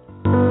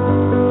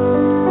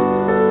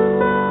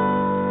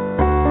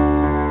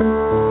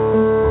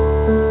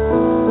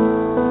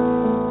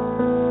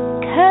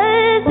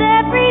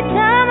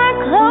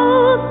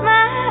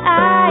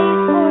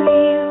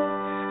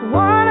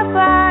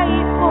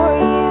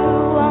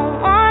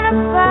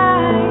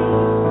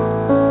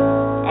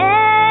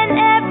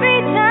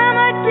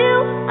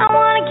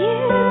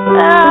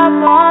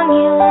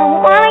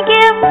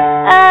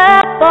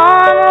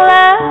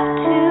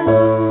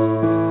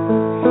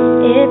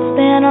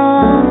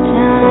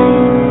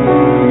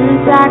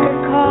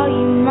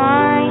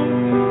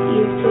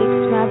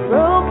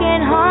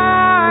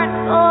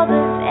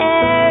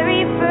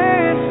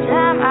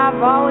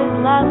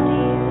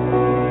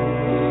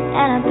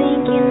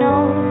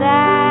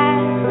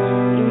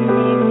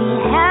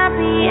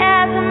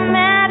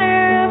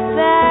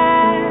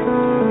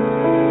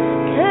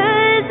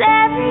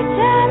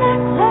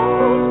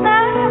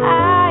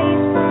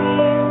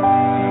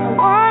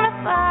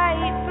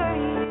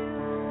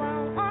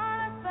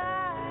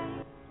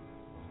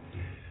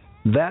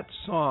 That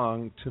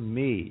song, to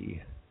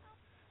me,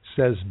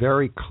 says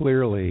very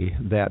clearly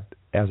that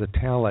as a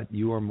talent,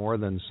 you are more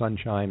than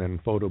sunshine and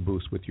photo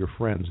booths with your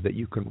friends, that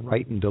you can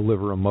write and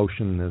deliver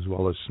emotion as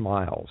well as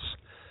smiles.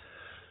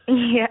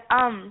 Yeah,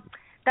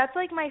 that's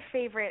like my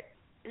favorite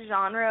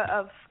genre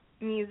of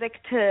music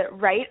to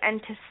write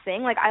and to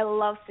sing. Like, I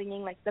love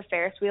singing like the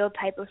Ferris Wheel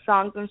type of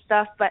songs and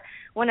stuff, but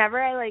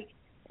whenever I like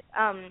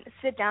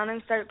sit down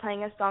and start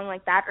playing a song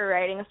like that or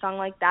writing a song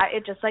like that,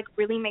 it just like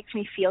really makes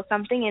me feel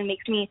something and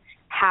makes me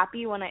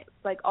happy when it's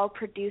like all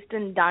produced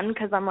and done,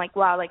 because I'm like,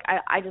 wow, like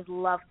I just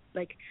love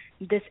like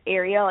this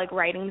area, like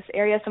writing this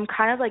area. So I'm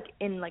kind of like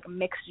in like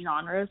mixed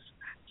genres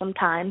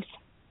sometimes.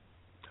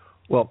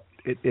 Well,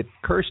 it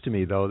occurs to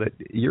me though that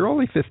you're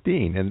only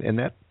 15, and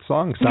that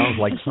song sounds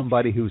like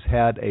somebody who's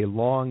had a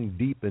long,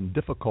 deep, and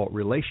difficult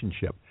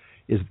relationship.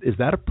 Is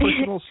that a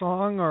personal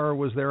song, or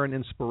was there an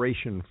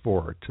inspiration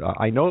for it?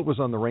 I know it was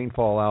on the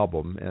Rainfall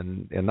album,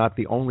 and not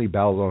the only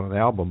ballad on the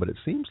album, but it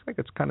seems like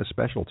it's kind of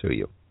special to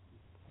you.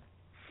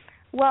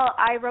 Well,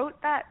 I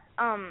wrote that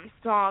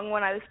song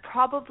when I was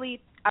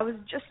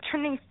just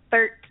turning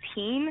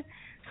 13,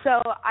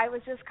 so I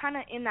was just kind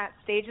of in that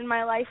stage in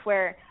my life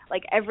where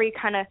like every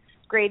kind of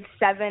grade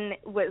 7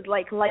 was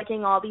like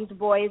liking all these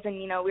boys,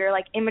 and you know, we were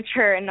like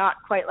immature and not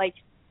quite like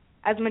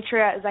as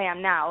mature as I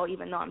am now,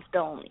 even though I'm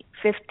still only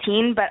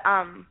 15. But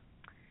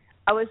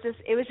it was just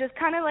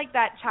kind of like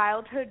that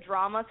childhood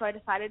drama, so I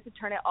decided to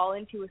turn it all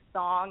into a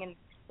song, and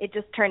it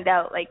just turned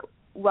out like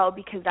well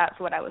because that's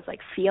what I was like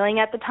feeling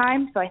at the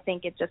time. So I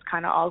think it just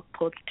kind of all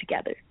pulled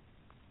together.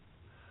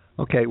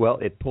 Okay, well,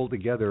 it pulled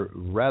together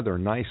rather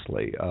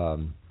nicely.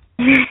 Right.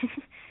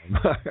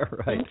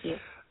 Thank you.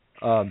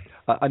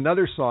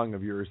 Another song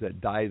of yours that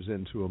dives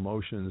into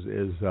emotions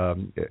is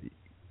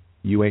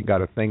 "You Ain't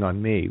Got a Thing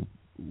on Me,"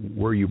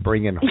 where you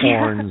bring in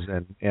horns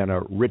and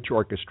a rich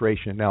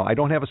orchestration. Now, I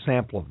don't have a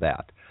sample of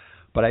that,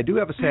 but I do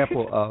have a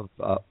sample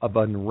of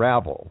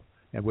Unravel,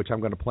 and which I'm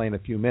going to play in a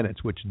few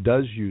minutes, which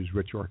does use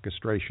rich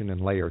orchestration and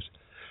layers.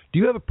 Do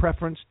you have a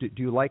preference? Do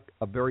you like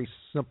a very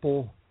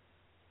simple,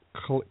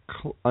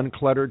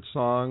 uncluttered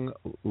song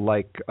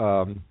like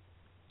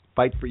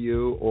Fight For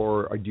You,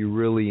 or do you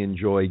really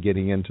enjoy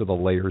getting into the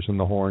layers and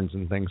the horns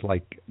and things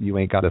like You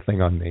Ain't Got a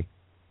Thing on Me?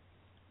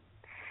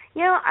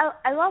 You know,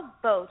 I love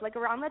both. Like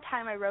around the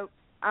time I wrote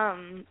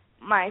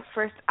my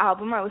first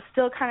album, I was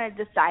still kind of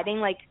deciding,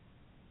 like,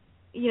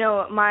 you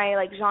know, my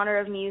like genre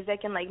of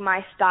music and like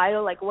my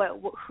style, like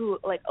who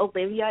like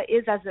Olivia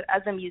is as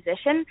a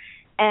musician,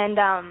 and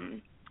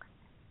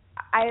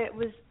I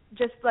was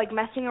just like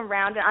messing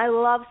around, and I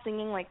love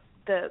singing like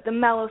the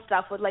mellow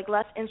stuff with like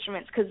less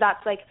instruments, because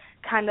that's like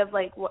kind of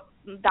like what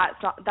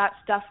that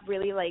stuff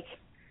really like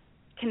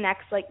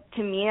connects like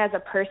to me as a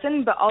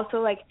person. But also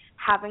like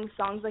having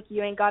songs like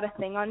You Ain't Got a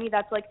Thing on Me,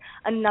 that's like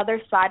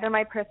another side of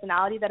my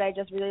personality that I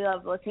just really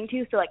love listening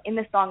to. So like in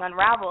the song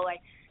Unravel,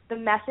 like the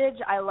message,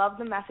 I love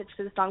the message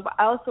to the song, but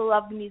I also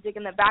love the music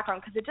in the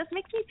background because it just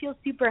makes me feel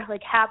super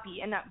like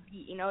happy and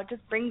upbeat, you know, it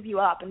just brings you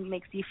up and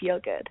makes you feel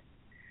good.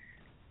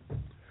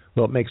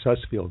 Well, it makes us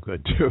feel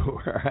good too,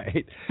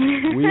 right?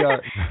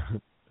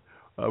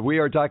 We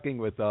are talking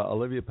with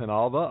Olivia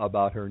Penalva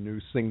about her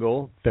new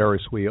single,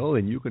 Ferris Wheel,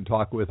 and you can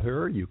talk with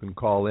her. You can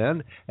call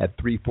in at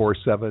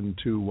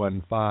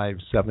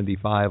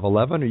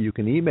 347-215-7511, or you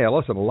can email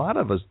us. And a lot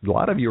of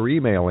you are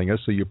emailing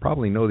us, so you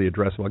probably know the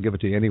address. Well, I'll give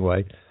it to you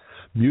anyway.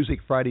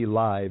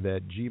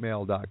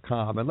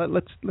 musicfridaylive@gmail.com. And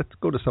let's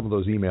go to some of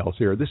those emails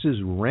here. This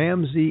is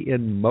Ramsay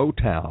in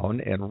Motown,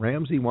 and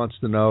Ramsay wants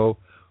to know,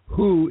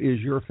 who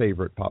is your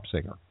favorite pop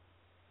singer?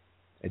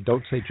 And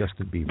don't say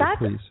Justin Bieber,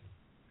 please.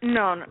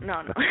 No.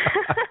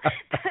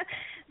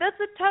 That's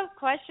a tough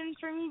question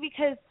for me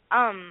because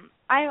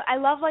I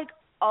love like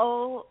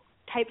all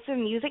types of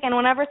music, and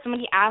whenever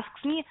somebody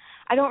asks me,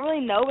 I don't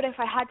really know, but if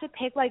I had to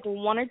pick like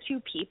one or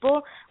two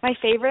people, my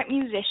favorite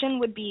musician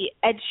would be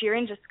Ed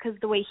Sheeran, just because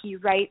the way he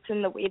writes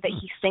and the way that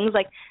he sings,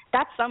 like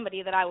that's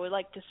somebody that I would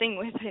like to sing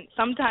with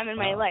sometime in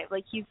my life.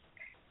 Like he's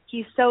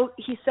so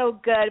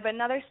good. But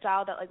another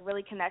style that like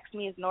really connects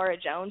me is Norah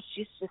Jones.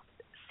 She's just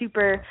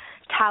super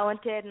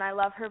talented, and I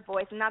love her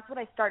voice, and that's what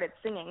I started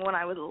singing when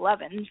I was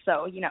 11.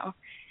 So you know,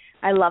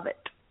 I love it.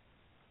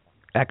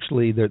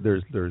 Actually,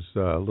 there's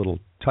little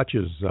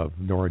touches of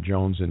Norah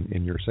Jones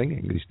in your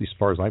singing, at least as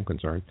far as I'm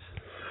concerned.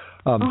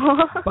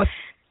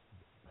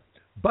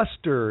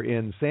 Buster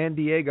in San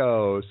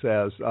Diego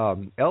says,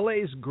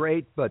 LA's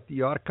great, but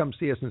you ought to come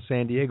see us in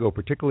San Diego,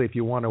 particularly if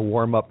you want to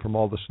warm up from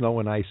all the snow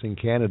and ice in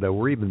Canada.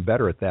 We're even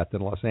better at that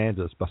than Los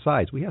Angeles.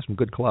 Besides, we have some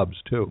good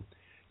clubs, too.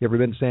 You ever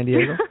been to San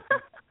Diego?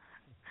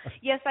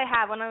 Yes, I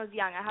have. When I was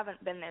young. I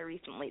haven't been there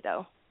recently,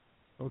 though.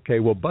 Okay,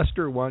 well,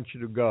 Buster wants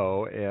you to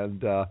go,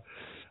 and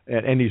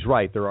he's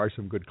right. There are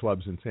some good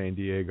clubs in San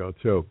Diego,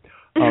 too.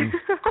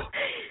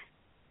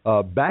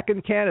 Back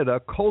in Canada,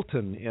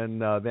 Colton in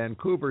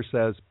Vancouver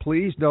says,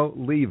 please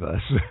don't leave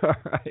us.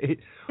 Right?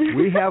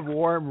 We have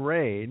warm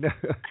rain.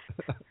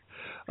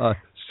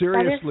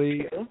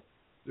 Seriously,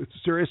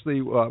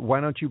 why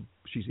don't you,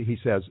 he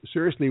says,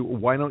 seriously,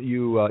 why don't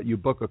you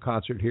book a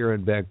concert here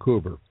in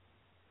Vancouver?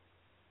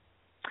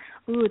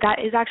 Ooh, that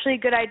is actually a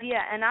good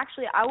idea. And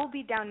actually, I will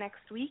be down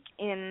next week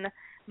in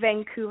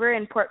Vancouver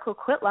and Port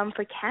Coquitlam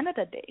for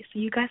Canada Day, so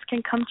you guys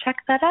can come check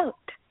that out.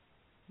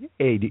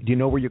 Hey, do you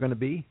know where you're going to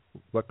be?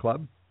 What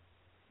club?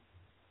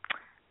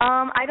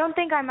 I don't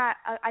think I'm at.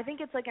 I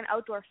think it's like an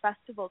outdoor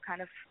festival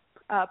kind of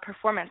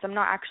performance. I'm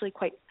not actually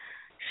quite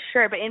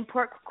sure, but in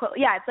Port Coquitlam,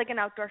 yeah, it's like an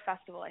outdoor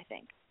festival, I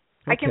think.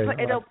 I can put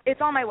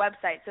it's on my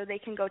website, so they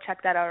can go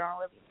check that out on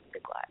Olivia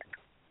Music Live.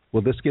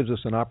 Well, this gives us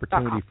an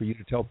opportunity for you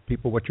to tell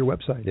people what your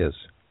website is.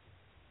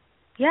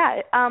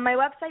 Yeah, my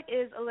website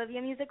is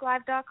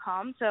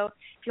oliviamusiclive.com. So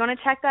if you want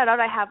to check that out,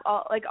 I have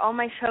all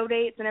my show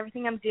dates and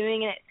everything I'm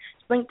doing, and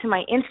it's linked to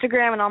my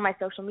Instagram and all my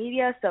social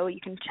media, so you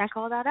can check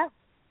all that out.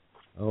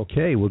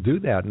 Okay, we'll do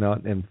that. Now,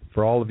 and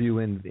for all of you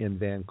in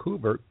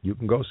Vancouver, you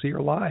can go see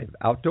her live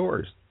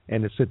outdoors.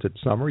 And since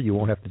it's summer, you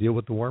won't have to deal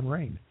with the warm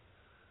rain,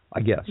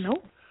 I guess.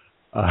 Nope.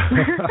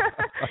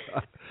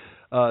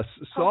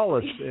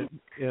 Solace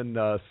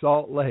in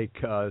Salt Lake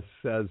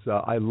says,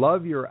 I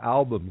love your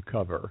album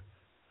cover.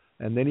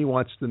 And then he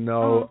wants to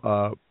know,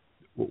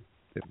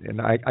 and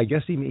I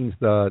guess he means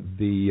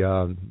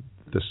the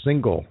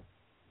single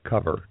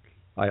cover.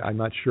 I'm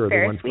not sure.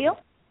 Ferris Wheel?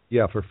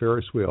 Yeah, for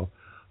Ferris Wheel.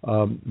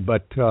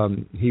 But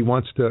he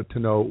wants to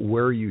know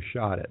where you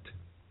shot it.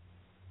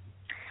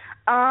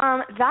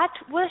 That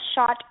was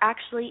shot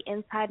actually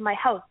inside my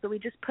house. So we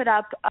just put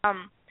up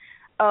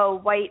a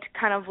white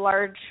kind of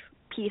large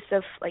piece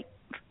of like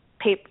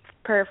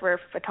paper for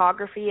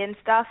photography and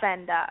stuff,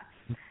 and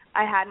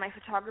I had my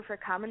photographer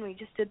come and we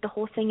just did the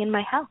whole thing in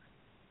my house.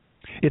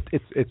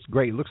 It's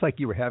great. It looks like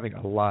you were having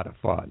a lot of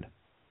fun.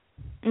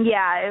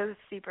 Yeah, it was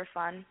super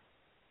fun.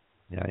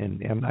 Yeah,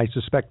 and I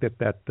suspect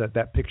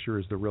that picture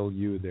is the real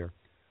you there.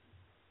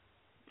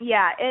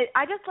 Yeah,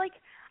 I just like.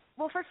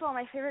 Well, first of all,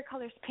 my favorite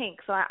color is pink,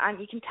 so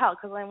you can tell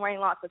because I'm wearing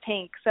lots of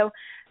pink. So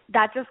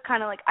that just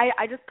kind of like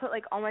I just put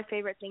like all my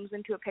favorite things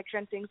into a picture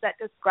and things that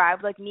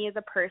describe like me as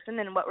a person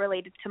and what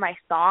related to my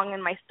song,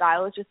 and my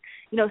style is just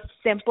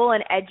simple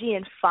and edgy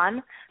and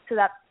fun. So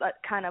that's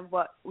kind of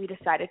what we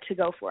decided to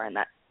go for in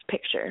that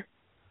picture.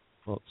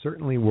 Well, it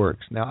certainly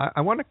works. Now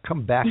I want to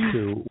come back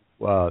to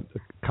a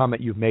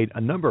comment you've made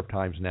a number of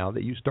times now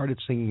that you started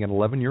singing at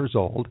 11 years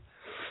old.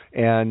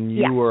 And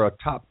you were a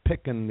top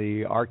pick in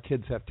the Our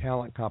Kids Have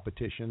Talent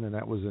competition, and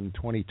that was in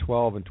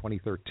 2012 and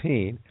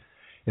 2013.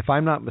 If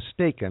I'm not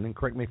mistaken, and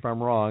correct me if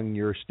I'm wrong,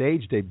 your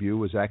stage debut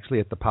was actually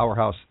at the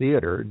Powerhouse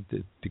Theater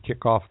to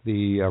kick off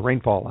the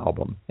Rainfall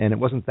album, and it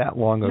wasn't that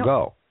long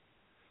ago.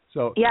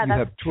 So yeah,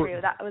 that's true.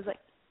 That was like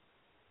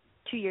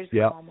 2 years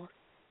ago almost.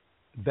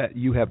 That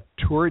you have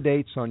tour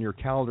dates on your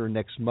calendar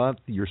next month.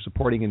 You're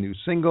supporting a new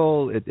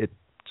single. It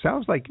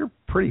sounds like you're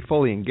pretty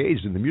fully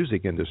engaged in the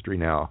music industry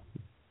now.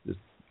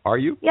 Are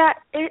you? Yeah,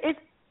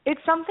 it's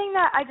something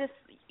that I just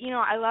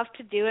I love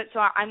to do it, so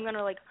I'm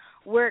gonna like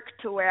work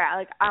to where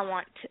I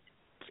want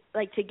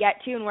to get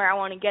to, and where I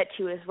want to get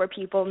to is where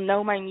people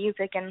know my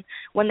music, and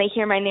when they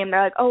hear my name,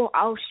 they're like,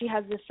 oh, she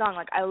has this song.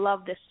 Like, I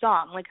love this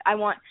song. Like, I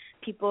want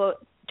people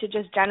to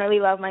just generally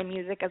love my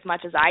music as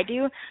much as I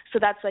do. So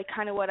that's like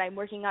kind of what I'm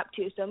working up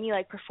to. So me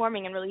like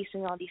performing and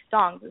releasing all these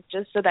songs is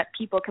just so that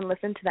people can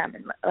listen to them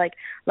and like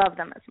love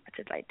them as much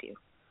as I do.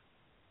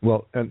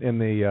 Well, in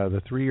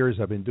the 3 years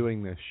I've been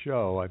doing this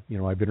show,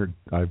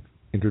 I've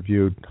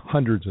interviewed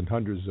hundreds and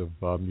hundreds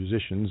of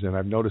musicians, and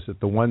I've noticed that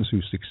the ones who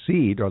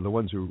succeed are the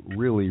ones who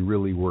really,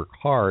 really work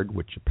hard,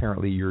 which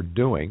apparently you're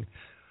doing.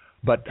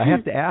 But I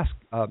have to ask,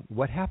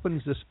 what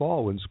happens this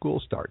fall when school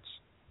starts?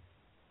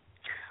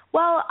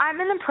 Well,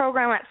 I'm in a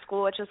program at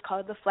school which is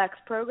called the Flex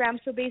program.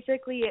 So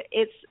basically,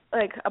 it's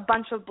like a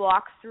bunch of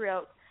blocks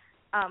throughout,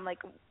 like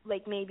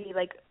maybe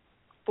like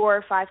 4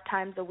 or 5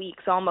 times a week,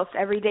 so almost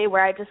every day,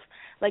 where I just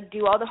like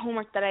do all the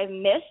homework that I've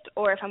missed,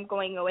 or if I'm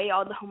going away,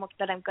 all the homework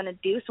that I'm going to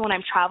do. So when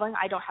I'm traveling,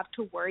 I don't have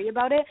to worry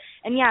about it.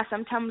 And yeah,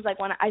 sometimes like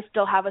when I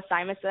still have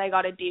assignments that I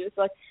got to do.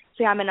 So like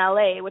say I'm in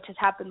LA, which has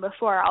happened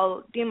before,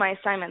 I'll do my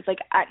assignments like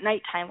at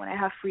nighttime when I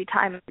have free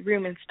time in the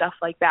room and stuff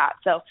like that.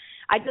 So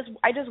I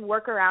just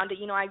work around it.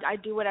 I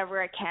do whatever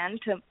I can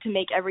to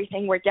make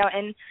everything work out,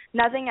 and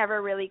nothing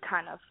ever really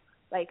kind of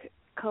like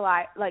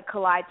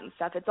collides and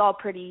stuff. It's all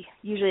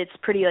usually it's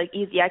pretty like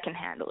easy. I can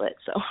handle it.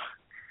 So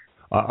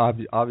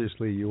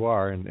obviously you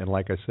are, and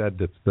like I said,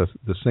 it's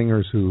the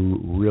singers who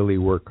really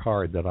work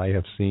hard that I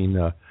have seen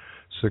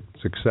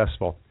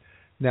successful.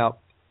 Now,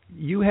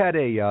 you had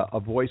a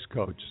voice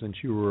coach since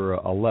you were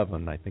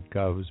 11. I think it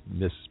was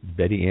Miss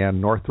Betty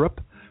Ann Northrup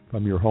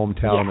from your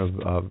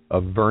hometown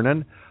of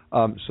Vernon.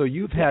 So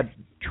you've had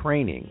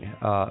training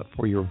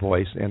for your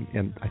voice,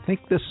 and I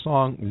think this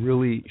song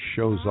really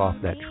shows off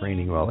that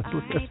training well. Let's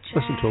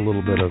listen to a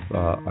little bit of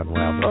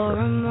Unravel. For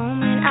a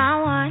moment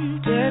I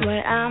wondered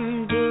what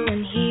I'm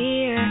doing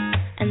here,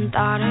 and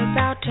thought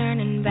about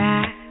turning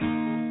back.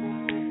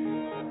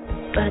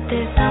 But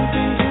there's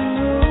something to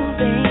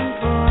moving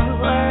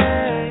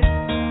forward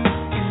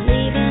and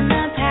leaving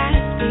the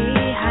past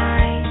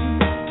behind.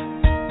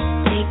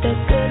 Take the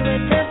good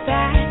with the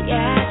bad,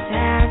 yes,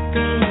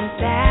 happy and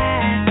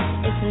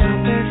sad. It's not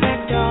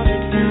perfect all the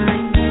time.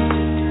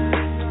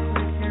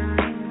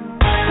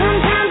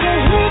 Sometimes I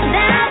hit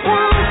that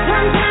wall,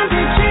 sometimes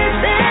I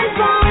trip and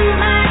fall.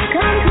 Might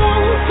come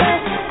closer,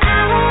 I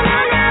won't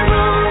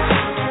unravel.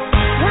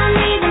 Some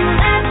days I'm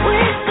left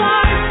with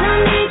scars,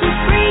 some days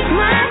just break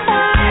my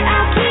heart.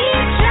 I'll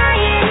keep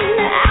trying,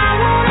 I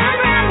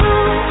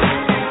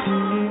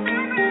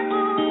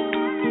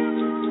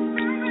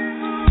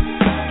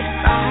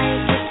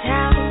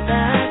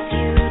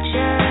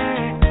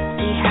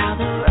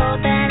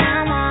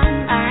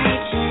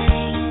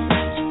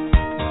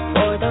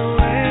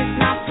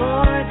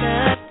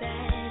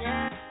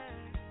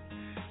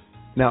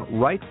Now,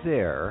 right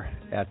there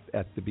at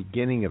the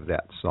beginning of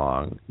that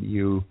song,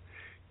 you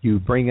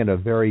bring in a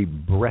very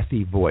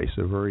breathy voice,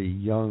 a very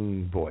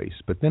young voice.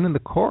 But then in the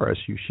chorus,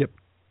 you shift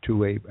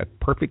to a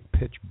perfect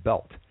pitch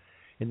belt.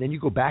 And then you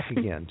go back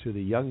again to the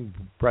young,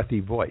 breathy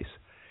voice.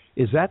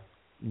 Is that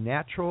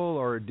natural,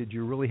 or did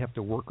you really have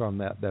to work on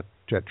that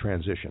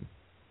transition?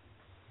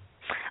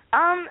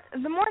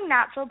 The more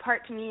natural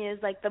part to me is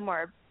like the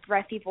more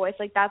breathy voice.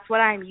 Like that's what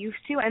I'm used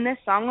to. And this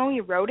song, when we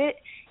wrote it,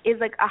 is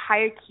like a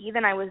higher key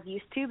than I was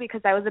used to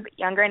because I was a bit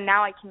younger, and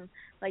now I can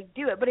like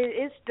do it. But it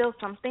is still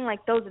something,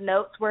 like those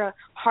notes were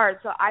hard.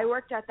 So I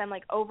worked at them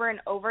like over and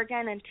over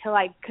again until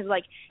I could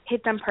like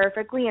hit them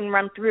perfectly and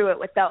run through it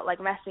without like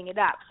messing it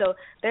up. So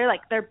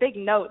they're big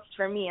notes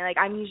for me. Like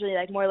I'm usually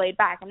like more laid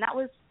back, and that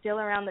was still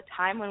around the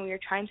time when we were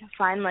trying to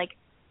find like,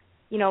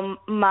 you know,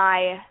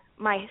 my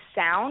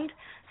sound.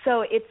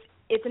 So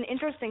it's an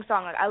interesting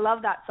song. Like I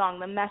love that song,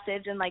 the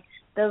message and like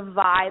the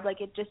vibe.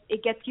 Like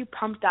it gets you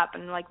pumped up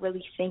and like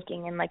really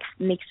thinking and like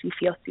makes you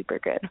feel super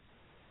good.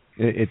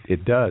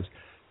 It does.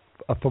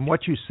 From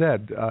what you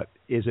said,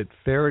 is it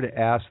fair to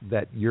ask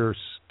that you're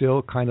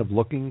still kind of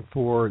looking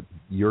for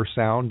your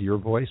sound, your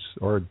voice,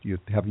 or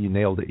have you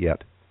nailed it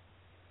yet?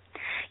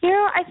 You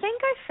know, I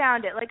think I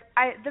found it. Like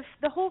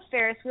the whole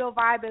Ferris Wheel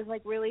vibe is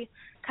like really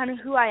kind of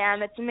who I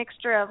am. It's a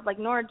mixture of like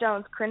Norah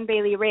Jones, Corinne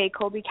Bailey Rae,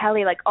 Colby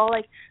Kelly, like all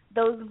like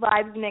those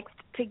vibes mixed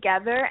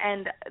together,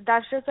 and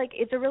that's just like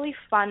it's a really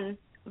fun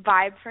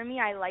vibe for me.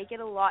 I like it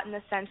a lot in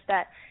the sense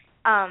that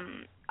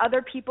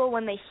other people,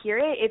 when they hear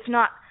it, it's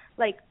not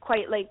like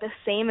quite like the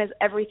same as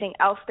everything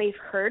else they've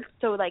heard.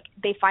 So like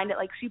they find it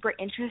like super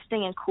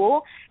interesting and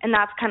cool, and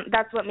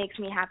that's what makes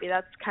me happy.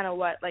 That's kind of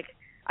what like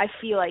I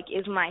feel like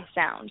is my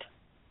sound.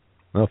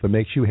 Well, if it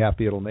makes you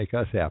happy, it'll make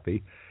us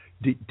happy.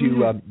 Do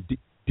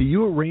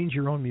you arrange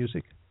your own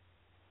music?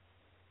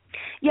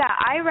 Yeah,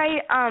 I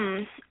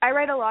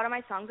write a lot of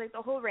my songs. Like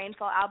the whole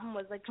Rainfall album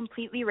was like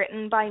completely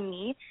written by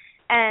me,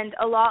 and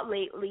a lot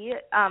lately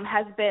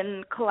has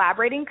been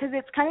collaborating because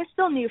it's kind of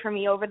still new for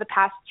me over the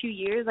past 2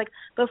 years. Like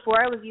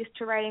before, I was used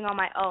to writing on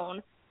my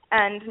own,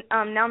 and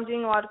now I'm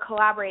doing a lot of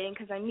collaborating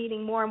because I'm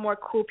meeting more and more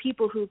cool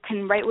people who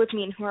can write with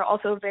me and who are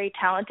also very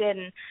talented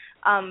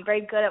and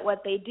very good at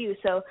what they do.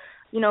 So,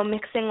 you know,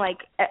 mixing like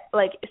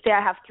say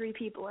I have 3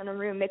 people in a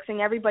room,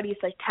 mixing everybody's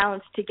like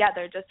talents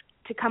together just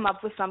to come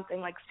up with something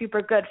like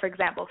super good. For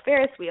example,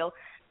 Ferris Wheel,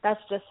 that's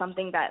just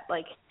something that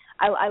like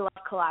I love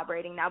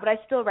collaborating now, but I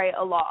still write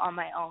a lot on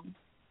my own.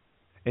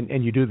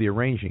 And you do the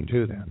arranging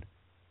too then?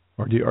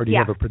 Or do you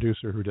have a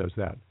producer who does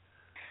that?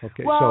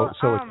 Okay, well,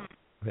 so go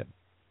ahead.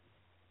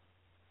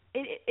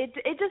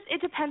 It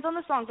depends on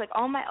the songs. Like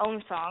all my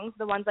own songs,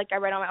 the ones like I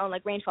write on my own,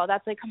 like Rainfall,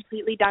 that's like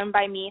completely done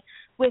by me.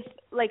 With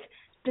like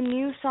the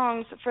new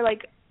songs, for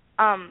like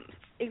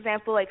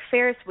example, like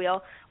Ferris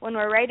Wheel, when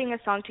we're writing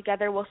a song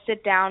together, we'll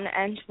sit down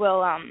and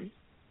we'll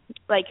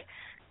like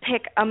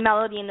pick a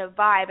melody and a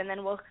vibe, and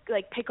then we'll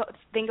like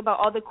think about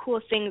all the cool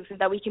things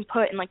that we can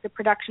put in like the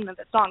production of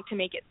the song to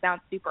make it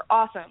sound super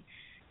awesome.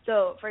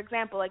 So for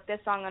example, like this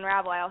song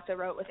Unravel, I also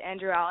wrote with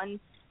Andrew Allen,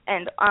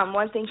 and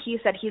one thing he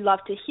said he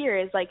loved to hear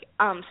is like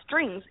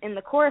strings in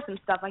the chorus and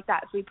stuff like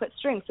that. So we put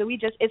strings. So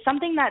it's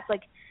something that's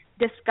like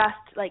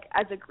discussed like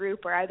as a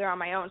group or either on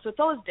my own. So it's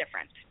always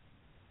different.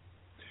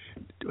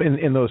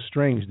 In those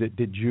strings,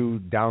 did you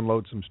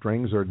download some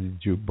strings, or did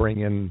you bring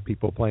in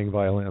people playing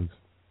violins?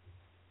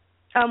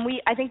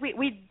 I think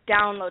we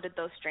downloaded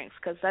those strings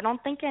because I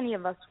don't think any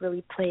of us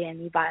really play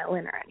any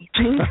violin or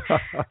anything.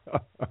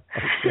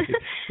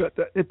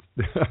 Okay.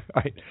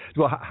 Right.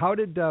 Well, how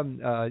did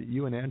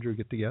you and Andrew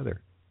get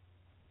together?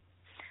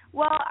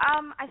 Well,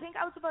 I think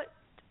I was about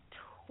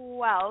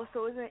 12,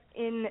 so it was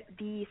in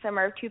the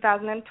summer of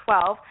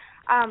 2012.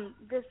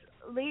 This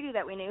lady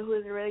that we knew, who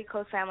was a really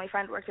close family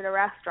friend, worked at a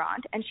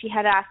restaurant, and she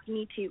had asked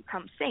me to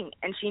come sing,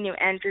 and she knew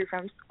Andrew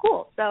from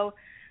school. So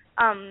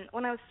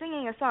when I was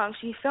singing a song,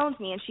 she filmed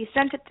me and she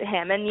sent it to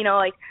him. And, you know,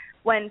 like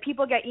when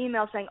people get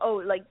emails saying,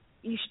 oh, like,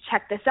 you should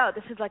check this out,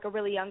 this is like a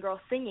really young girl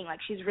singing, like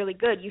she's really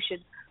good, you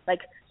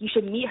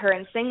should meet her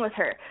and sing with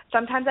her.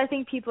 Sometimes I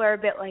think people are a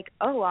bit like,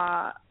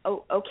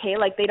 okay,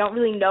 like they don't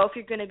really know if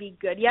you're going to be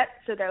good yet,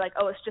 so they're like,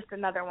 oh, it's just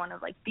another one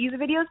of like these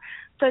videos.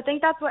 So I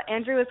think that's what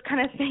Andrew was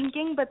kind of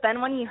thinking. But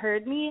then when he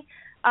heard me,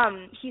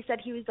 he said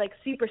he was like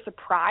super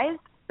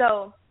surprised.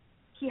 So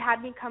he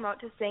had me come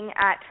out to sing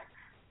at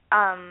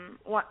a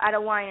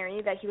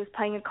winery that he was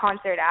playing a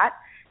concert at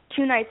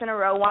 2 nights in a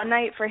row, one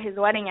night for his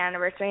wedding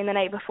anniversary and the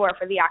night before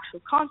for the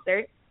actual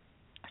concert.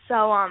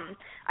 So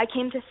I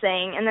came to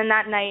sing, and then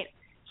that night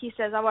he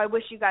says, oh, I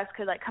wish you guys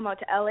could like come out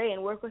to LA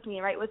and work with me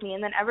and write with me.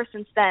 And then ever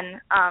since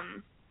then,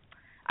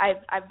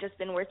 I've just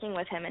been working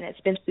with him, and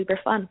it's been super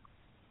fun.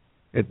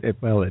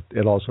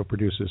 It also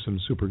produces some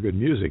super good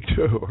music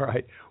too,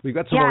 right? We've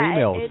got some more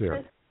emails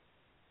here.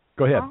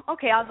 Go ahead. Oh,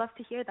 okay, I'd love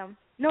to hear them.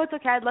 No, it's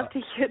okay. I'd love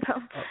to hear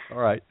them. All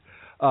right.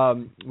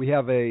 We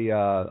have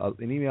an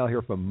email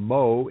here from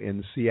Mo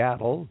in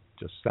Seattle,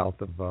 just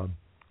south of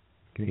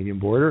Canadian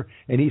border,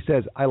 and he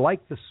says, I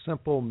like the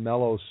simple,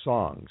 mellow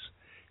songs.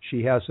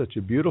 She has such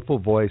a beautiful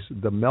voice.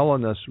 The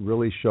mellowness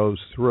really shows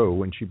through.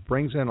 When she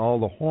brings in all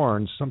the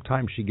horns,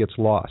 sometimes she gets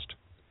lost.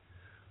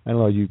 I don't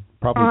know, you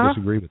probably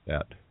disagree with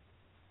that.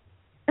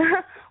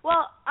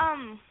 Well,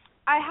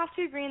 I have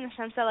to agree in the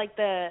sense that, like,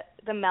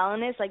 the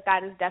mellowness, like,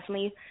 that is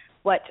definitely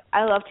what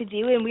I love to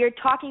do. And we were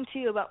talking,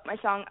 too, about my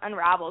song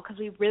Unravel, because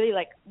we really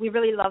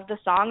love the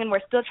song, and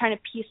we're still trying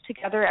to piece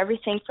together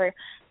everything for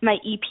my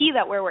EP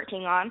that we're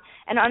working on.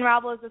 And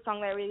Unravel is a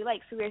song that I really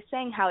like. So we were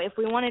saying how if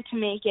we wanted to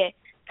make it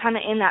kind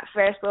of in that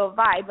Ferris Wheel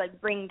vibe, like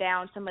bring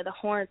down some of the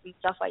horns and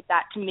stuff like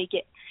that to make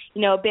it,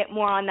 you know, a bit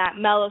more on that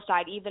mellow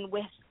side, even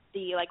with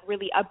the, like,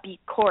 really upbeat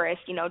chorus,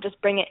 you know,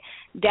 just bring it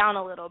down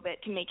a little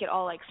bit to make it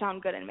all, like,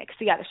 sound good and mixed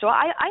together. So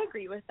I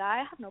agree with that.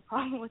 I have no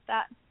problem with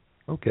that.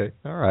 Okay,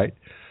 all right.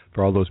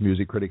 For all those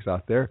music critics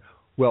out there.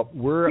 Well,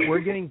 we're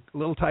getting a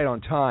little tight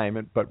on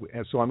time,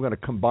 so I'm going to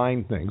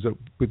combine things.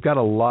 We've got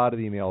a lot of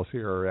emails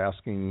here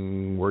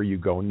asking where you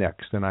go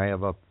next, and I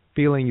have a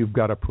feeling you've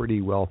got a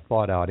pretty well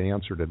thought out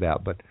answer to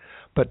that. But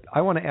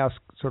I want to ask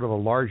sort of a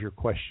larger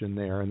question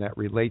there, and that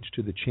relates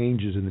to the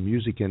changes in the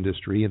music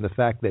industry and the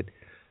fact that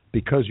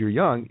because you're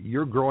young,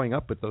 you're growing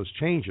up with those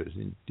changes,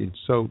 and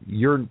so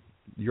your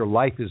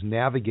life is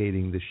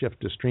navigating the shift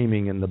to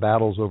streaming and the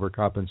battles over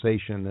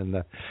compensation and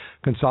the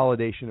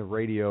consolidation of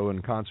radio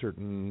and concert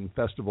and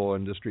festival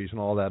industries and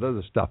all that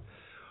other stuff.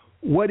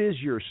 What is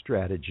your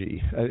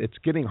strategy? It's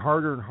getting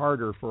harder and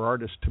harder for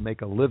artists to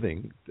make a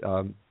living.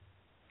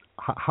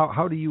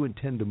 How do you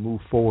intend to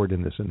move forward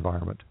in this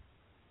environment?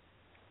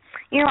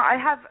 You know, I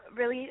have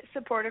really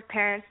supportive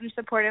parents and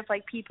supportive,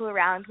 like, people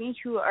around me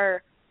who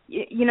are,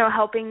 you know,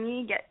 helping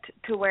me get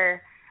to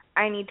where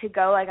I need to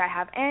go. Like, I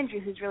have Andrew,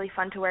 who's really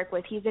fun to work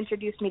with. He's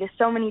introduced me to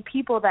so many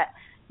people that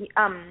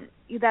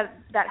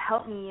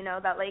help me, you know,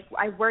 that, like,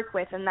 I work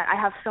with and that I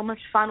have so much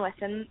fun with.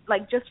 And,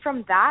 like, just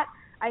from that,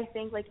 I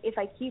think, like, if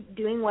I keep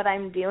doing what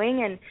I'm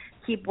doing and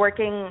keep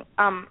working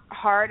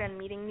hard and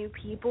meeting new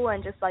people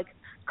and just, like,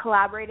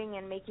 collaborating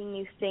and making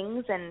new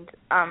things and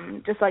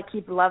just, like,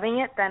 keep loving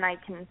it, then I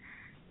can,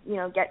 you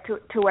know, get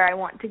to where I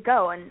want to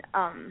go and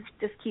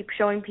just keep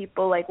showing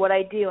people, like, what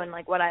I do and,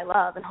 like, what I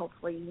love, and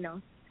hopefully, you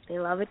know, they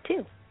love it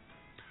too.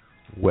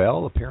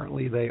 Well,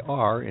 apparently they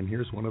are, and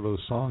here's one of those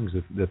songs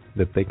that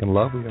they can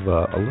love. We have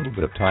a little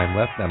bit of time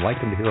left, and I'd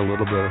like them to hear a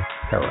little bit of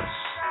Paris.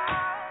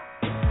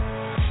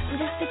 I'm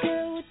just a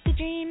girl with a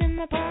dream in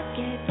my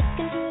pocket,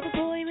 looking for the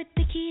boy with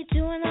the key to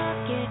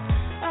unlock it.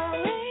 Oh,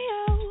 hey,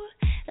 oh,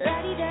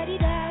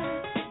 la-di-da-di-da.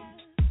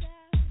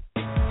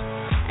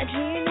 I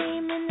drew your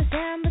name in the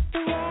sand with the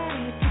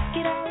water, took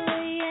it all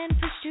away and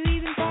pushed you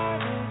even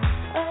farther.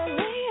 Oh,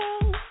 hey,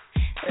 oh,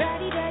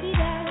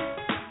 la-di-da-di-da.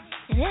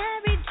 And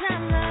every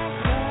time I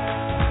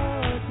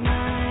close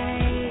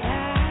my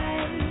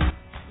eyes,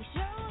 you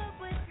show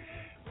up with...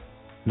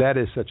 That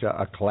is such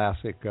a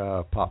classic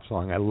pop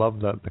song. I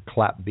love the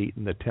clap beat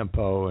and the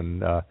tempo,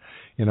 and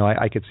you know,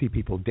 I could see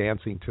people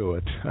dancing to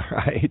it.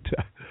 Right?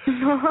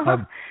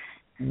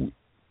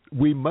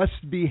 We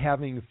must be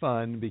having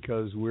fun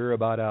because we're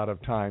about out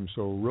of time.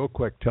 So real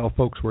quick, tell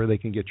folks where they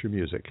can get your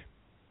music.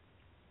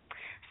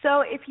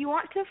 So if you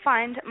want to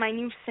find my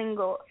new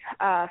single,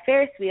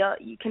 Ferris Wheel,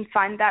 you can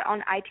find that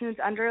on iTunes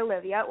under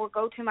Olivia, or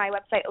go to my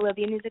website,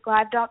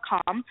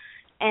 oliviamusiclive.com,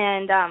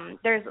 and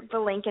there's the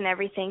link and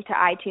everything to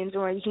iTunes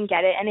where you can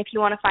get it. And if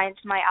you want to find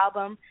my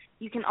album,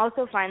 you can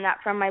also find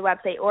that from my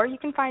website, or you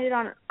can find it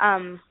on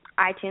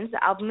iTunes.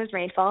 The album is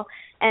Rainfall.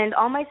 And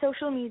all my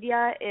social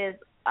media is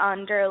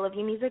under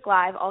Olivia Music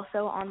Live,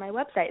 also on my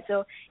website.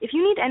 So if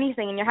you need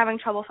anything and you're having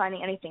trouble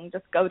finding anything,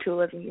 just go to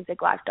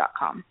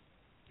oliviamusiclive.com.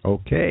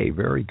 Okay,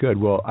 very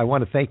good. Well, I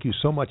want to thank you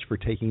so much for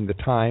taking the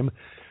time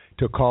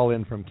to call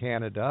in from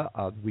Canada.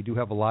 We do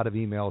have a lot of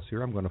emails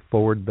here. I'm going to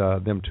forward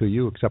them to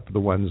you, except for the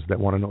ones that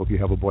want to know if you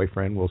have a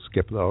boyfriend. We'll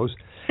skip those.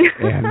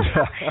 And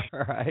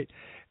all right.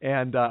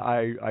 And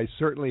I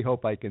certainly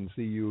hope I can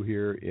see you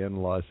here in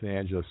Los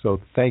Angeles. So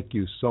thank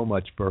you so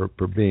much for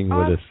being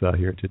with us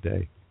here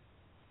today.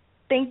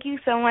 Thank you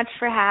so much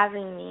for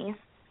having me.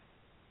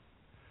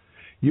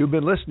 You've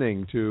been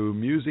listening to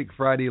Music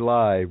Friday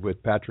Live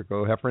with Patrick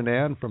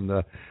O'Heffernan from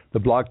the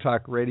Blog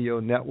Talk Radio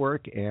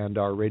Network and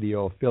our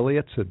radio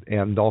affiliates,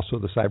 and also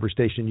the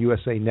Cyberstation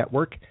USA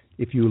Network.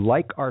 If you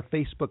like our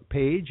Facebook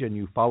page and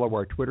you follow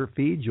our Twitter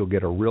feeds, you'll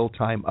get a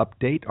real-time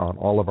update on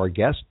all of our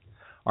guests.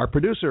 Our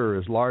producer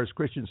is Lars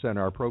Christensen.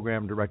 Our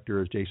program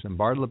director is Jason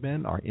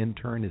Bartleben. Our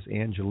intern is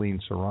Angeline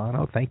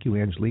Serrano. Thank you,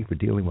 Angeline, for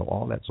dealing with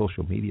all that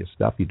social media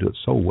stuff. You do it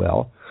so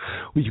well.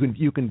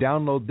 You can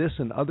download this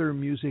and other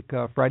Music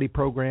Friday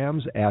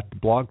programs at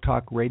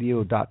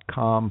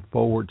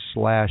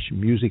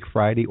blogtalkradio.com/Music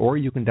Friday, or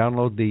you can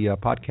download the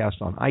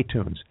podcast on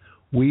iTunes.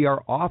 We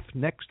are off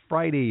next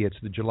Friday. It's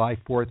the July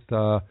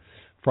 4th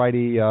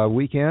Friday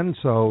weekend,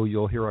 so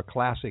you'll hear a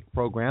classic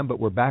program, but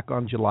we're back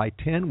on July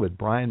 10 with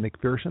Brian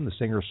McPherson, the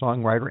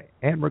singer-songwriter,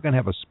 and we're going to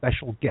have a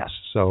special guest.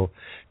 So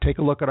take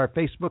a look at our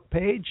Facebook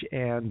page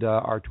and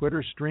our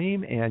Twitter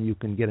stream, and you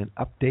can get an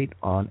update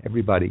on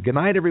everybody. Good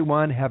night,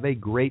 everyone. Have a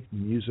great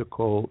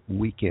musical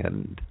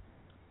weekend.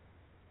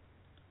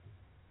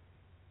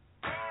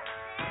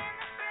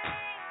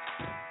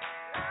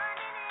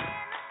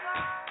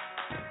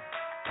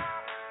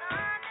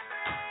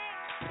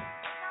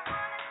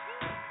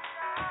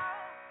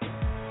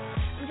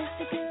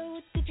 girl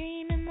with the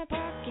dream in my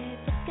pocket,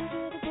 looking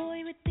to the